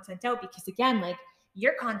putting the content out. Because again, like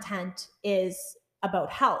your content is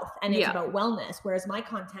about health and it's Yeah. about wellness, whereas my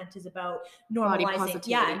content is about Body normalizing,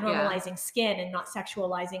 positivity, yeah, yeah. normalizing skin and not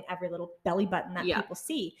sexualizing every little belly button that Yeah. people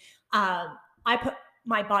see. I put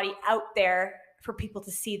my body out there for people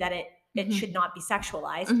to see that it Mhm. should not be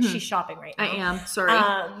sexualized. Mhm. She's shopping right now. I am.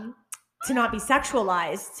 Sorry. To not be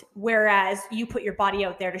sexualized, whereas you put your body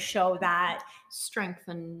out there to show that Strength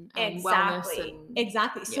and exactly, wellness. And,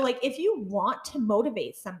 exactly. So yeah. like if you want to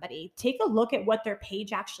motivate somebody, take a look at what their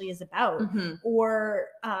page actually is about. Mhm. Or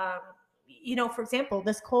you know, for example,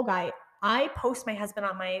 this Cole guy, I post my husband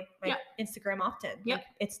on my Yeah. Instagram often. Yep. Like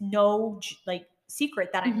it's no like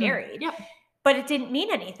secret that I'm Mhm. married. Yep. But it didn't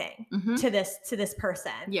mean anything Mhm. to this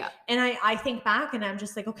person. Yeah. And I think back and I'm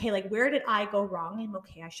just like, okay, like where did I go wrong? And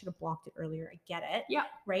okay, I should have blocked it earlier. I get it. Yeah.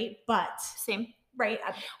 Right. But Same. right.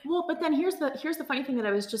 Well, but then here's the funny thing that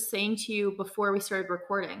I was just saying to you before we started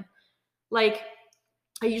recording. Like,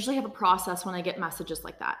 I usually have a process when I get messages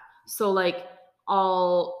like that. So like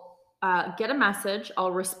I'll get a message,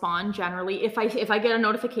 I'll respond generally. If I get a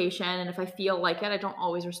notification and if I feel like it, I don't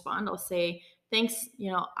always respond. I'll say, thanks, you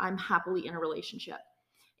know, I'm happily in a relationship.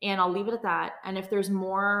 And I'll leave it at that. And if there's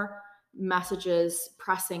more messages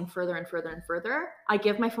pressing further and further and further, I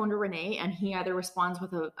give my phone to Renee and he either responds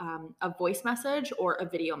with a voice message or a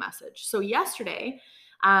video message. So yesterday,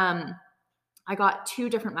 I got two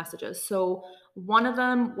different messages. So one of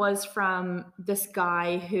them was from this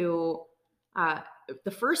guy who,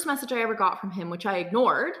 the first message I ever got from him, which I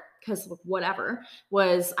ignored because whatever,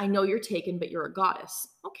 was, I know you're taken, but you're a goddess.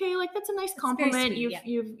 Okay, like that's a nice compliment. sweet,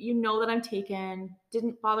 You know that I'm taken,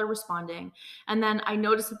 didn't bother responding. And then I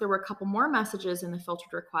noticed that there were a couple more messages in the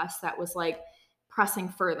filtered requests that was like pressing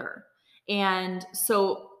further. And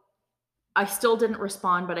so I still didn't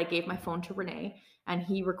respond, but I gave my phone to Renee and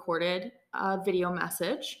he recorded a video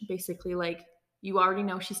message, basically like, you already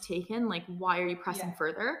know she's taken, like, why are you pressing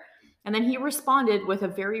further? And then he responded with a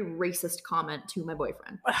very racist comment to my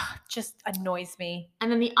boyfriend. Just annoys me.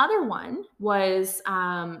 And then the other one was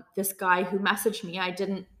this guy who messaged me. I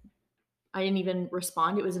didn't even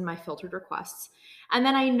respond. It was in my filtered requests. And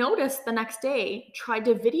then I noticed the next day tried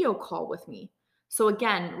to video call with me. So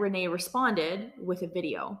again, Renee responded with a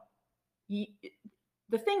video.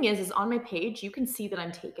 The thing is on my page, you can see that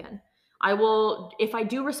I'm taken. I will, if I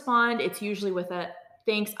do respond, it's usually with a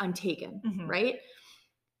thanks, I'm taken, Mhm. right?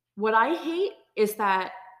 What I hate is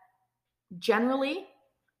that generally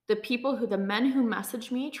the men who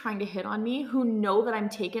message me trying to hit on me, who know that I'm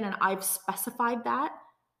taken and I've specified that,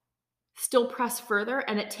 still press further.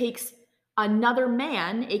 And it takes another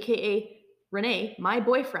man, AKA Renee, my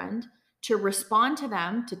boyfriend, to respond to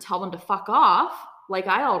them, to tell them to fuck off, like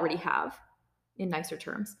I already have, in nicer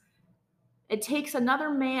terms. It takes another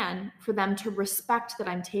man for them to respect that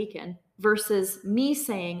I'm taken versus me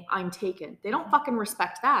saying I'm taken. They don't fucking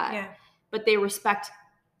respect that. Yeah. But they respect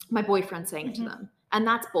my boyfriend saying it to them. And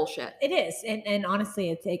that's bullshit. It is. And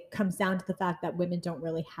honestly, it comes down to the fact that women don't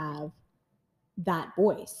really have that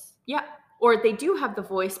voice. Yeah. Or they do have the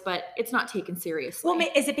voice, but it's not taken seriously. Well,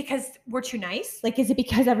 is it because we're too nice? Like, is it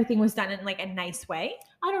because everything was done in like a nice way?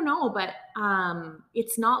 I don't know, but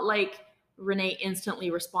it's not like Renee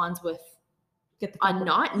instantly responds with a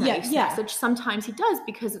not nice message. Sometimes he does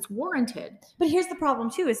because it's warranted. But here's the problem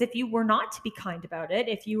too, is if you were not to be kind about it,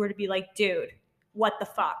 if you were to be like, dude, what the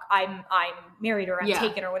fuck? I'm married or I'm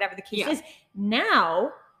taken or whatever the case is.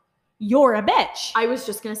 Now you're a bitch. I was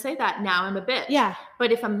just going to say that. Now I'm a bitch. Yeah.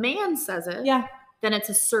 But if a man says it, then it's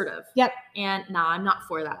assertive. Yep. And I'm not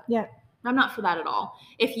for that. Yeah. I'm not for that at all.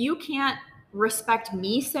 If you can't respect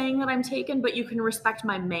me saying that I'm taken, but you can respect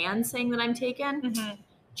my man saying that I'm taken,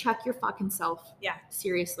 check your fucking self. Yeah.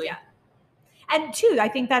 Seriously. Yeah. And two, I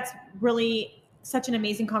think that's really such an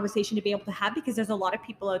amazing conversation to be able to have, because there's a lot of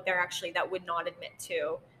people out there actually that would not admit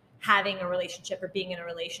to having a relationship or being in a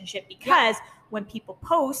relationship, because when people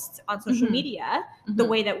post on social Mhm. media the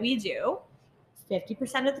way that we do,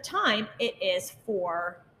 50% of the time it is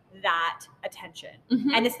for that attention.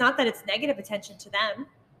 Mhm. And it's not that it's negative attention to them,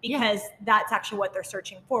 because that's actually what they're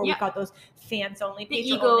searching for. Yeah. We've got those fans only the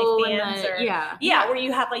page or ego only and fans, the, or yeah. where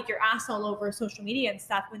you have like your ass all over social media and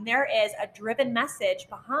stuff, when there is a driven message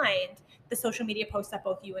behind the social media posts that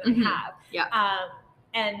both you and Mhm. I have. Yeah.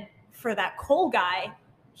 And for that Cole guy,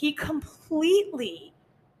 he completely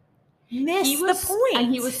missed the point.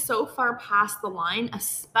 And he was so far past the line,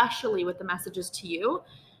 especially with the messages to you,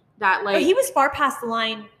 that like But he was far past the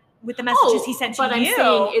line with the messages he sent to but you. I'm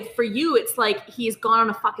saying it for you, it's like he's gone on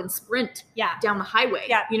a fucking sprint Yeah. down the highway.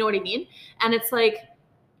 Yeah. You know what I mean? And it's like,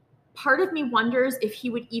 part of me wonders if he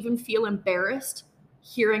would even feel embarrassed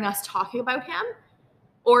hearing us talking about him,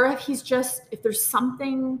 or if if there's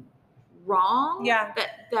something wrong Yeah.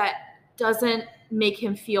 that doesn't make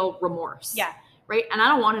him feel remorse. Yeah. Right. And I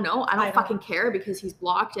don't want to know. I don't don't. fucking care, because he's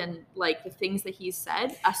blocked, and like the things that he's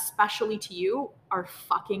said, especially to you, are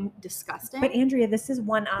fucking disgusting. But Andrea, this is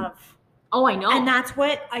one of. Oh, I know. And that's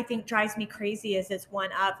what I think drives me crazy, is it's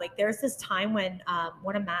one of, like, there's this time when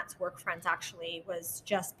one of Matt's work friends actually was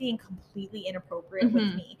just being completely inappropriate with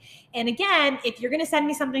Mhm. me. And again, if you're going to send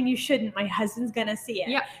me something you shouldn't, my husband's going to see it.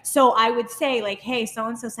 Yeah. So I would say like, hey,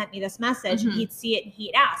 so-and-so sent me this message, and Mhm. he'd see it and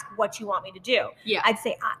he'd ask, what you want me to do? Yeah. I'd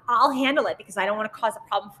say, I'll handle it, because I don't want to cause a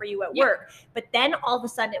problem for you at Yeah. work. But then all of a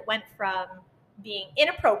sudden it went from being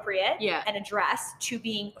inappropriate Yeah. and addressed to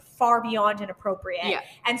being far beyond inappropriate. Yeah.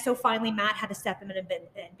 And so finally Matt had to step in and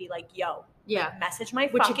be like, yo, Yeah. message my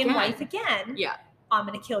Which fucking again- wife again. Yeah. I'm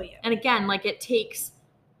going to kill you. And again, like, it takes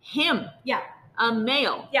him, Yeah. a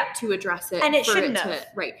male, Yeah. to address it. And it for shouldn't to, have.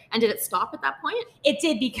 Right. And did it stop at that point? It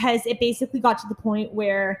did, because it basically got to the point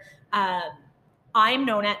where I'm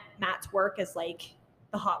known at Matt's work as like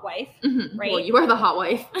the hot wife, Mhm. Right. Well, you are the hot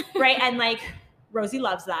wife. right? And like Rosie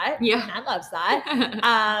loves that. Yeah. Matt loves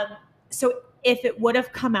that. So if it would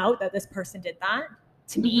have come out that this person did that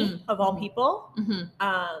to me, Mhm. of all Mhm. people, Mhm.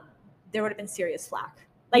 there would have been serious flack.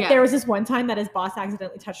 Like Yeah. there was this one time that his boss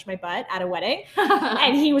accidentally touched my butt at a wedding,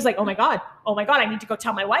 and he was like, oh my God, I need to go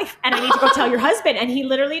tell my wife, and I need to go tell your husband. And he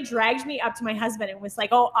literally dragged me up to my husband and was like,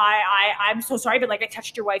 oh, I'm so sorry, but like I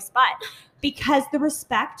touched your wife's butt. Because the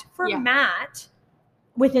respect for Yeah. Matt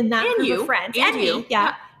within that And group you. of friends And and you. me,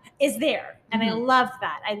 yeah, is there. And I Mhm. love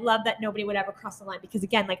that. I love that nobody would ever cross the line, because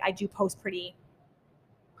again, like I do post pretty,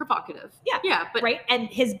 Provocative. Yeah. Yeah. But right? And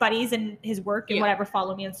his buddies and his work and Yeah. whatever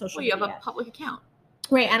follow me on social well, you media. have a public account.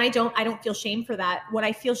 Right. And I don't feel shame for that. What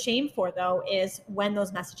I feel shame for though is when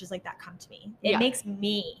those messages like that come to me. It Yeah. makes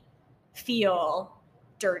me feel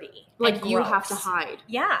dirty. Like and you have to gross. hide.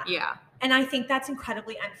 Yeah. Yeah. And I think that's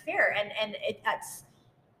incredibly unfair. And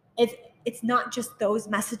it's not just those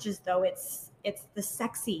messages though. It's the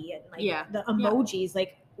sexy and like Yeah. the emojis.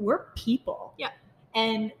 Like we're people. Yeah.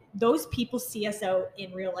 And those people see us out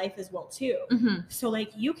in real life as well too. Mm-hmm. So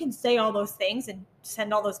like you can say all those things and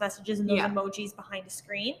send all those messages and those Yeah. emojis behind a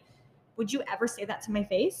screen. Would you ever say that to my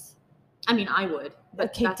face? I mean, I would.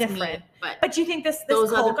 But Okay, that's different. Me. But But do you think this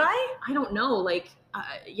Those Cole other- guy? I don't know. Like,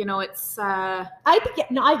 it's.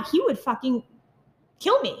 He would fucking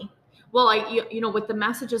kill me. Well, with the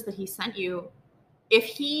messages that he sent you, if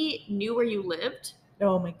he knew where you lived,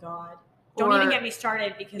 Oh my God. Don't even or- get me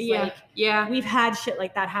started, because yeah, like yeah, we've had shit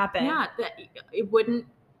like that happen. yeah, that it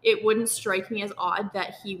wouldn't strike me as odd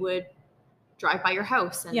that he would drive by your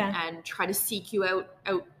house and, Yeah. and try to seek you out,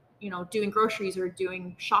 doing groceries or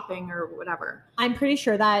doing shopping or whatever. I'm pretty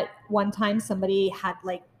sure that one time somebody had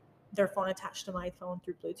like their phone attached to my phone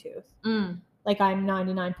through Bluetooth. Like I'm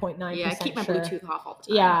 99.9% Yeah, I keep my sure. Bluetooth off all the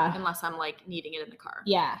time. Yeah. Unless I'm like needing it in the car.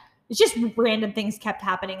 Yeah. It's just random things kept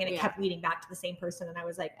happening and it Yeah. kept leading back to the same person. And I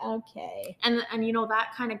was like, okay. And that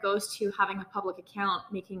kind of goes to having a public account,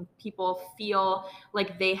 making people feel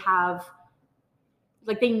like they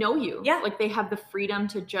know you. Yeah. Like they have the freedom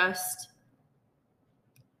to just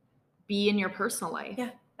be in your personal life.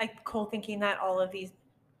 Yeah. Like Cole thinking that all of these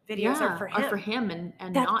videos are for him. and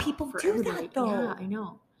That not people for do that, everybody. though. Yeah, I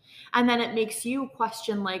know. And then it makes you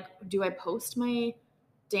question, like, do I post my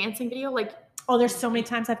dancing video? Like, Oh, there's so many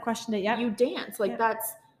times I've questioned it. Yeah. you dance. Like Yeah.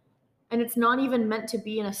 and it's not even meant to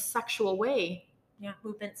be in a sexual way. Yeah.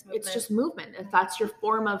 Movement. It's just movement. If that's your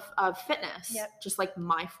form of fitness, Yep. just like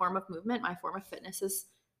my form of movement, my form of fitness is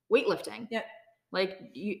weightlifting. Yep.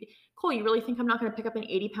 Like Cole, you really think I'm not going to pick up an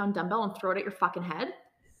 80-pound dumbbell and throw it at your fucking head?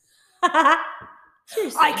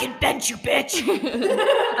 Seriously. I can bench you, bitch.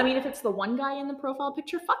 I mean, if it's the one guy in the profile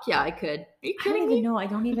picture, fuck yeah, I could. Are you I don't kidding even me? know. I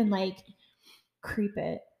don't even like creep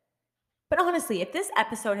it. But honestly, if this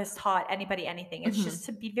episode has taught anybody anything, it's Mhm. just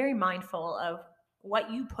to be very mindful of what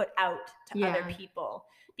you put out to other Yeah. people,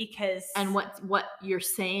 because And what you're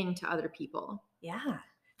saying to other people. yeah,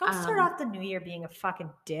 don't start Um, off the new year being a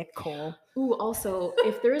fucking dick, Cole. Ooh, also,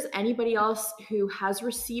 if there's anybody else who has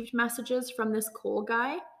received messages from this Cole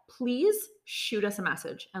guy, please shoot us a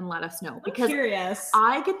message and let us know, because Curious.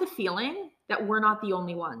 I get the feeling that we're not the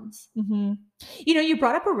only ones. Mm-hmm. You know, you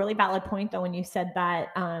brought up a really valid point though when you said that,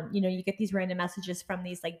 you know, you get these random messages from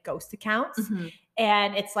these like ghost accounts, Mhm.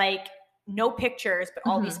 and it's like no pictures, but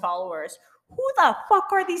all these followers. Who the fuck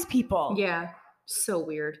are these people? Yeah, so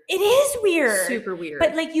weird. It is weird. Super weird.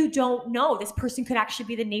 But like, you don't know. This person could actually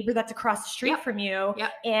be the neighbor that's across the street Yep. from you,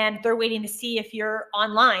 Yep. and they're waiting to see if you're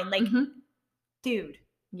online. Like, Mhm. dude,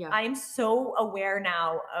 Yeah. I am so aware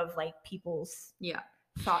now of like people's Yeah.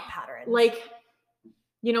 thought patterns. Like,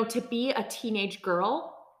 you know, to be a teenage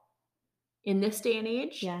girl in this day and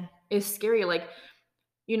age yeah, is scary. Like,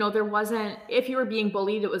 you know, there wasn't, if you were being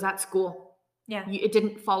bullied, it was at school. yeah, It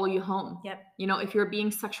didn't follow you home. yep, You know, if you were being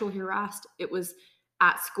sexually harassed, it was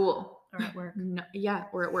at school. or at work. No, yeah,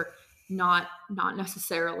 or at work, not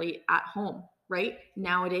necessarily at home, right?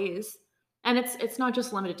 Nowadays. And it's not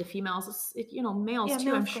just limited to females, you know, males Yeah, too.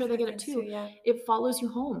 males I'm go sure they through get it things too. yeah. It follows you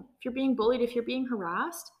home. If you're being bullied, if you're being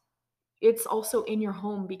harassed, it's also in your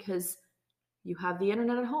home because you have the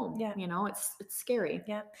internet at home. Yeah. You know, it's scary.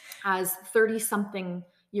 Yeah. As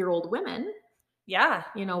 30-something-year-old women, Yeah.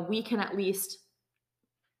 you know, we can at least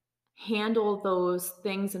handle those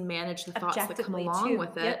things and manage the thoughts that come Objectively, along too.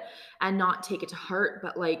 with it Yep. and not take it to heart.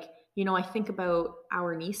 But like, you know, I think about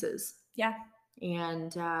our nieces Yeah.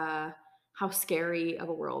 and how scary of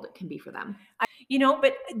a world it can be for them. You know,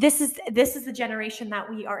 but this is the generation that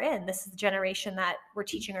we are in. This is the generation that we're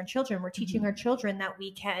teaching our children. We're teaching our children that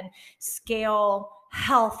we can scale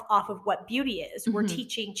health off of what beauty is. We're Mhm.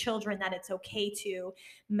 teaching children that it's okay to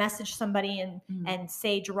message somebody and Mhm. and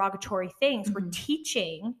say derogatory things. We're Mhm.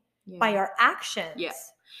 teaching Yeah. by our actions. Yeah.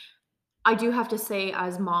 I do have to say,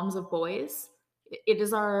 as moms of boys, it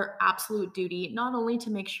is our absolute duty not only to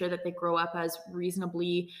make sure that they grow up as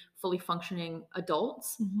reasonably fully functioning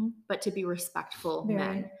adults, Mm-hmm. but to be respectful Very.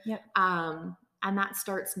 men. Yep. And that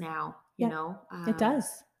starts now, you Yep. know. It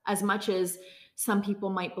does. As much as some people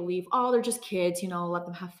might believe, oh, they're just kids, you know, let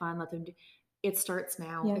them have fun, let them do. It starts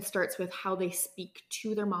now. Yep. It starts with how they speak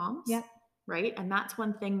to their moms. Yep. Right. And that's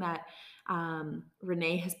one thing that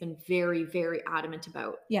Renee has been very, very adamant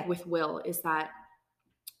about Yeah. with Will, is that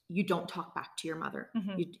you don't talk back to your mother.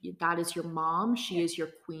 Mhm. That is your mom. She is your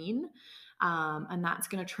queen. And that's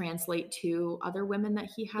going to translate to other women that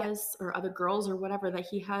he has, or other girls or whatever that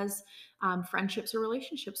he has friendships or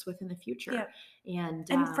relationships with in the future. Yeah.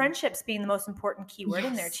 And friendships being the most important key word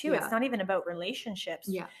in there yes, too. yeah. It's not even about relationships.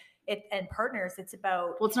 Yeah. And partners. It's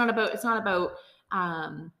about, well, it's not about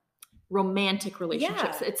romantic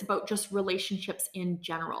relationships. Yeah. It's about just relationships in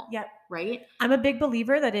general. Yep. Right. I'm a big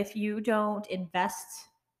believer that if you don't invest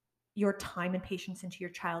your time and patience into your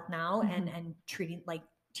child now, Mhm. and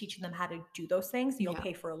teaching them how to do those things, you'll Yeah.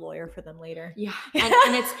 pay for a lawyer for them later. Yeah.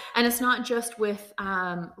 And it's not just with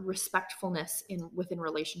respectfulness within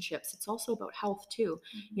relationships. It's also about health too.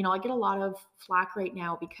 You know, I get a lot of flack right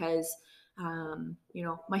now because you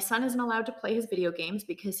know, my son isn't allowed to play his video games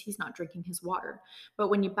because he's not drinking his water. But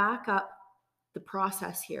when you back up the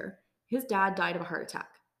process here, his dad died of a heart attack.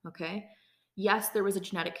 Okay. Yes, there was a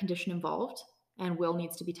genetic condition involved, and Will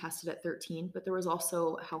needs to be tested at 13, but there was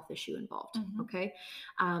also a health issue involved. Mhm. Okay.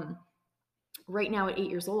 Right now at 8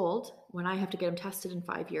 years old, when I have to get him tested in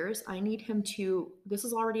 5 years, I need him to, this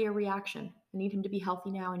is already a reaction. I need him to be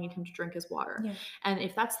healthy now. I need him to drink his water. Yeah. And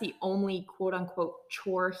if that's the only quote unquote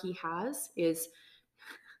chore he has, is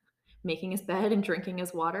making his bed and drinking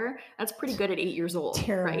his water, that's pretty good at 8 years old.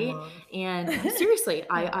 Terrible right? mom. And seriously,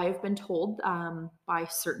 I've been told by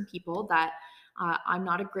certain people that I'm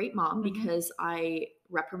not a great mom Mhm. because I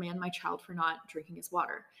reprimand my child for not drinking his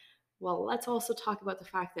water. Well, let's also talk about the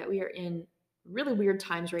fact that we are in really weird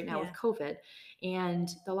times right now with Yeah. COVID. And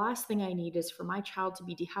the last thing I need is for my child to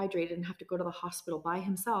be dehydrated and have to go to the hospital by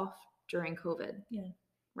himself during COVID. Yeah.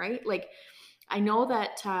 Right? Like, I know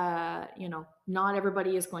that, you know, not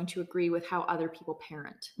everybody is going to agree with how other people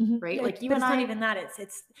parent, Mhm. right? Yeah, Like you but and it's not I, even that.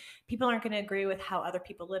 It's people aren't going to agree with how other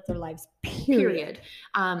people live their lives. period.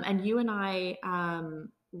 And you and I,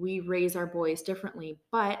 we raise our boys differently,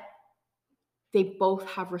 but they both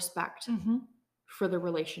have respect Mhm. for the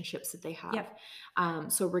relationships that they have.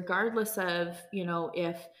 Yep. So regardless of, you know,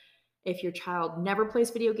 if if your child never plays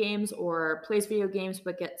video games or plays video games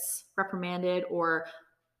but gets reprimanded, or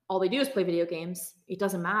all they do is play video games, it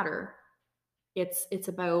doesn't matter. It's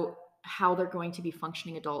about how they're going to be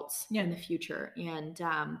functioning adults in the future. And,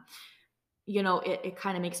 it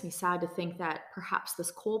kind of makes me sad to think that perhaps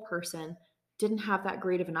this Cole person didn't have that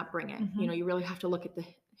great of an upbringing. You really have to look at the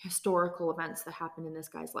historical events that happened in this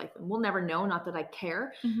guy's life. And we'll never know, not that I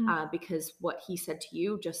care, because what he said to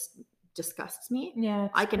you just disgusts me. Yeah.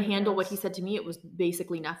 I can handle what he said to me. It was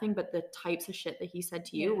basically nothing, but the types of shit that he said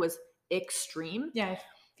to you was extreme. Yeah, I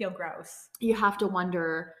feel gross. You have to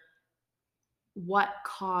wonder what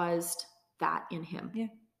caused that in him. Yeah.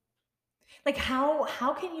 Like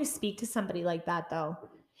how can you speak to somebody like that though?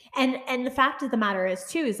 And the fact of the matter is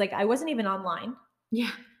too, is like, I wasn't even online. Yeah.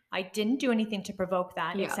 I didn't do anything to provoke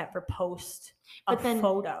that except for post a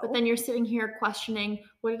photo. But then you're sitting here questioning,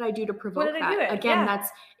 what did I do to provoke What did that? I do? Again,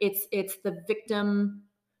 it's the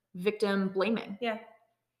victim blaming. Yeah.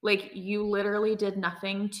 Like, you literally did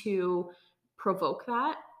nothing to provoke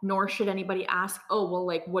that, nor should anybody ask, oh, well,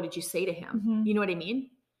 like, what did you say to him? You know what I mean?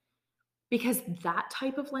 Because that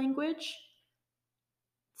type of language,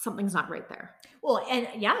 something's not right there. Well, and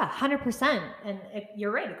 100%. And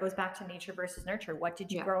you're right. It goes back to nature versus nurture. What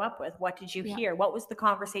did you grow up with? What did you hear? What was the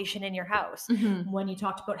conversation in your house? When you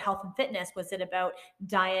talked about health and fitness, was it about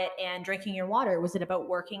diet and drinking your water? Was it about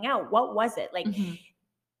working out? What was it? Like,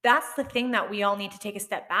 that's the thing that we all need to take a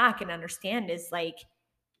step back and understand is, like,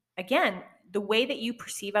 again, the way that you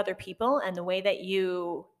perceive other people and the way that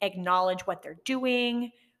you acknowledge what they're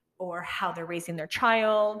doing or how they're raising their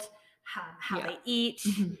child, how they eat.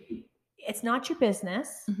 It's not your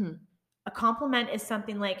business. A compliment is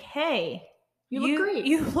something like, hey, you look great.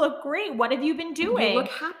 You look great. What have you been doing? You look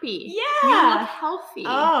happy. Yeah. You look healthy.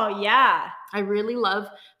 Oh, yeah. I really love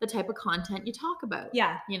the type of content you talk about.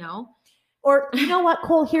 Yeah. Or, you know what,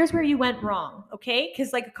 Cole, here's where you went wrong. Okay.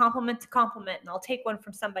 Cause like a compliment to compliment, and I'll take one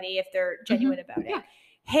from somebody if they're genuine about it.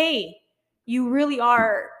 Hey, you really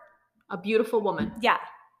are a beautiful woman. Yeah.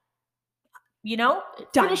 Done.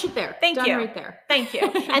 Finish it there. Thank you. Right there. Thank you.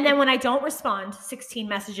 And then when I don't respond 16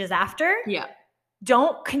 messages after,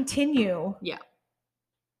 don't continue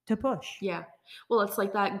to push. Yeah. Well, it's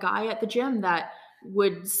like that guy at the gym that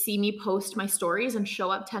would see me post my stories and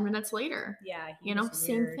show up 10 minutes later. Yeah.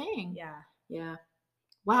 Same thing. Yeah. Yeah.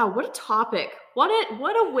 Wow, what a topic. What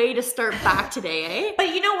a way to start back today, eh? But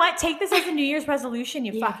you know what? Take this as a New Year's resolution,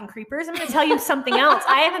 you fucking creepers. I'm going to tell you something else.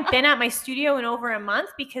 I haven't been at my studio in over a month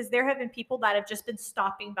because there have been people that have just been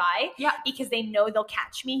stopping by because they know they'll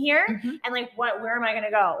catch me here. And like, where am I going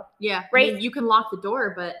to go? Yeah. Right. I mean, you can lock the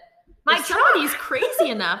door, but if somebody's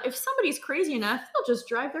crazy enough, they'll just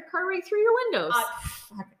drive their car right through your windows.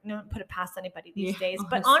 Don't put it past anybody these days.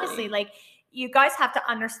 But honestly, like, you guys have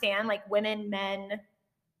to understand, like, women, men,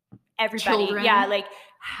 everybody. Children. Yeah. Like,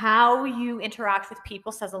 how you interact with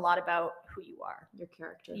people says a lot about who you are. Your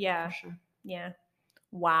character. Yeah. For sure. Yeah.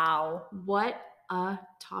 Wow. What a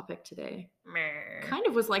topic today. Kind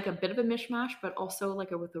of was like a bit of a mishmash, but also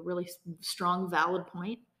like with a really strong, valid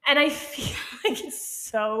point. And I feel like it's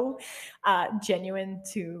so genuine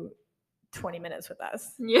to 20 minutes with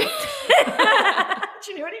us. Yeah.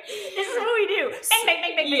 Do you know what this is what we do. Bang, bang,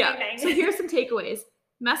 bang, bang, bang, bang. So here's some takeaways.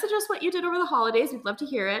 Message us what you did over the holidays. We'd love to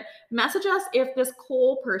hear it. Message us if this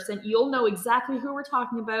Cole person, you'll know exactly who we're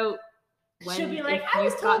talking about. She'll be like, I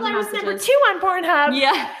was told I was number 2 on Pornhub.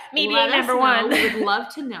 Yeah. Me being number 1. We would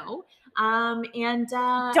love to know. And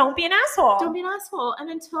don't be an asshole. Don't be an asshole. And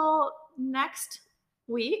until next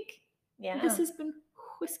week, this has been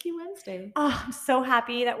Whiskey Wednesday. Oh, I'm so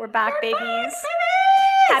happy that we're back, babies.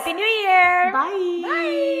 Happy New Year. Bye.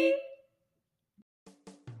 Bye.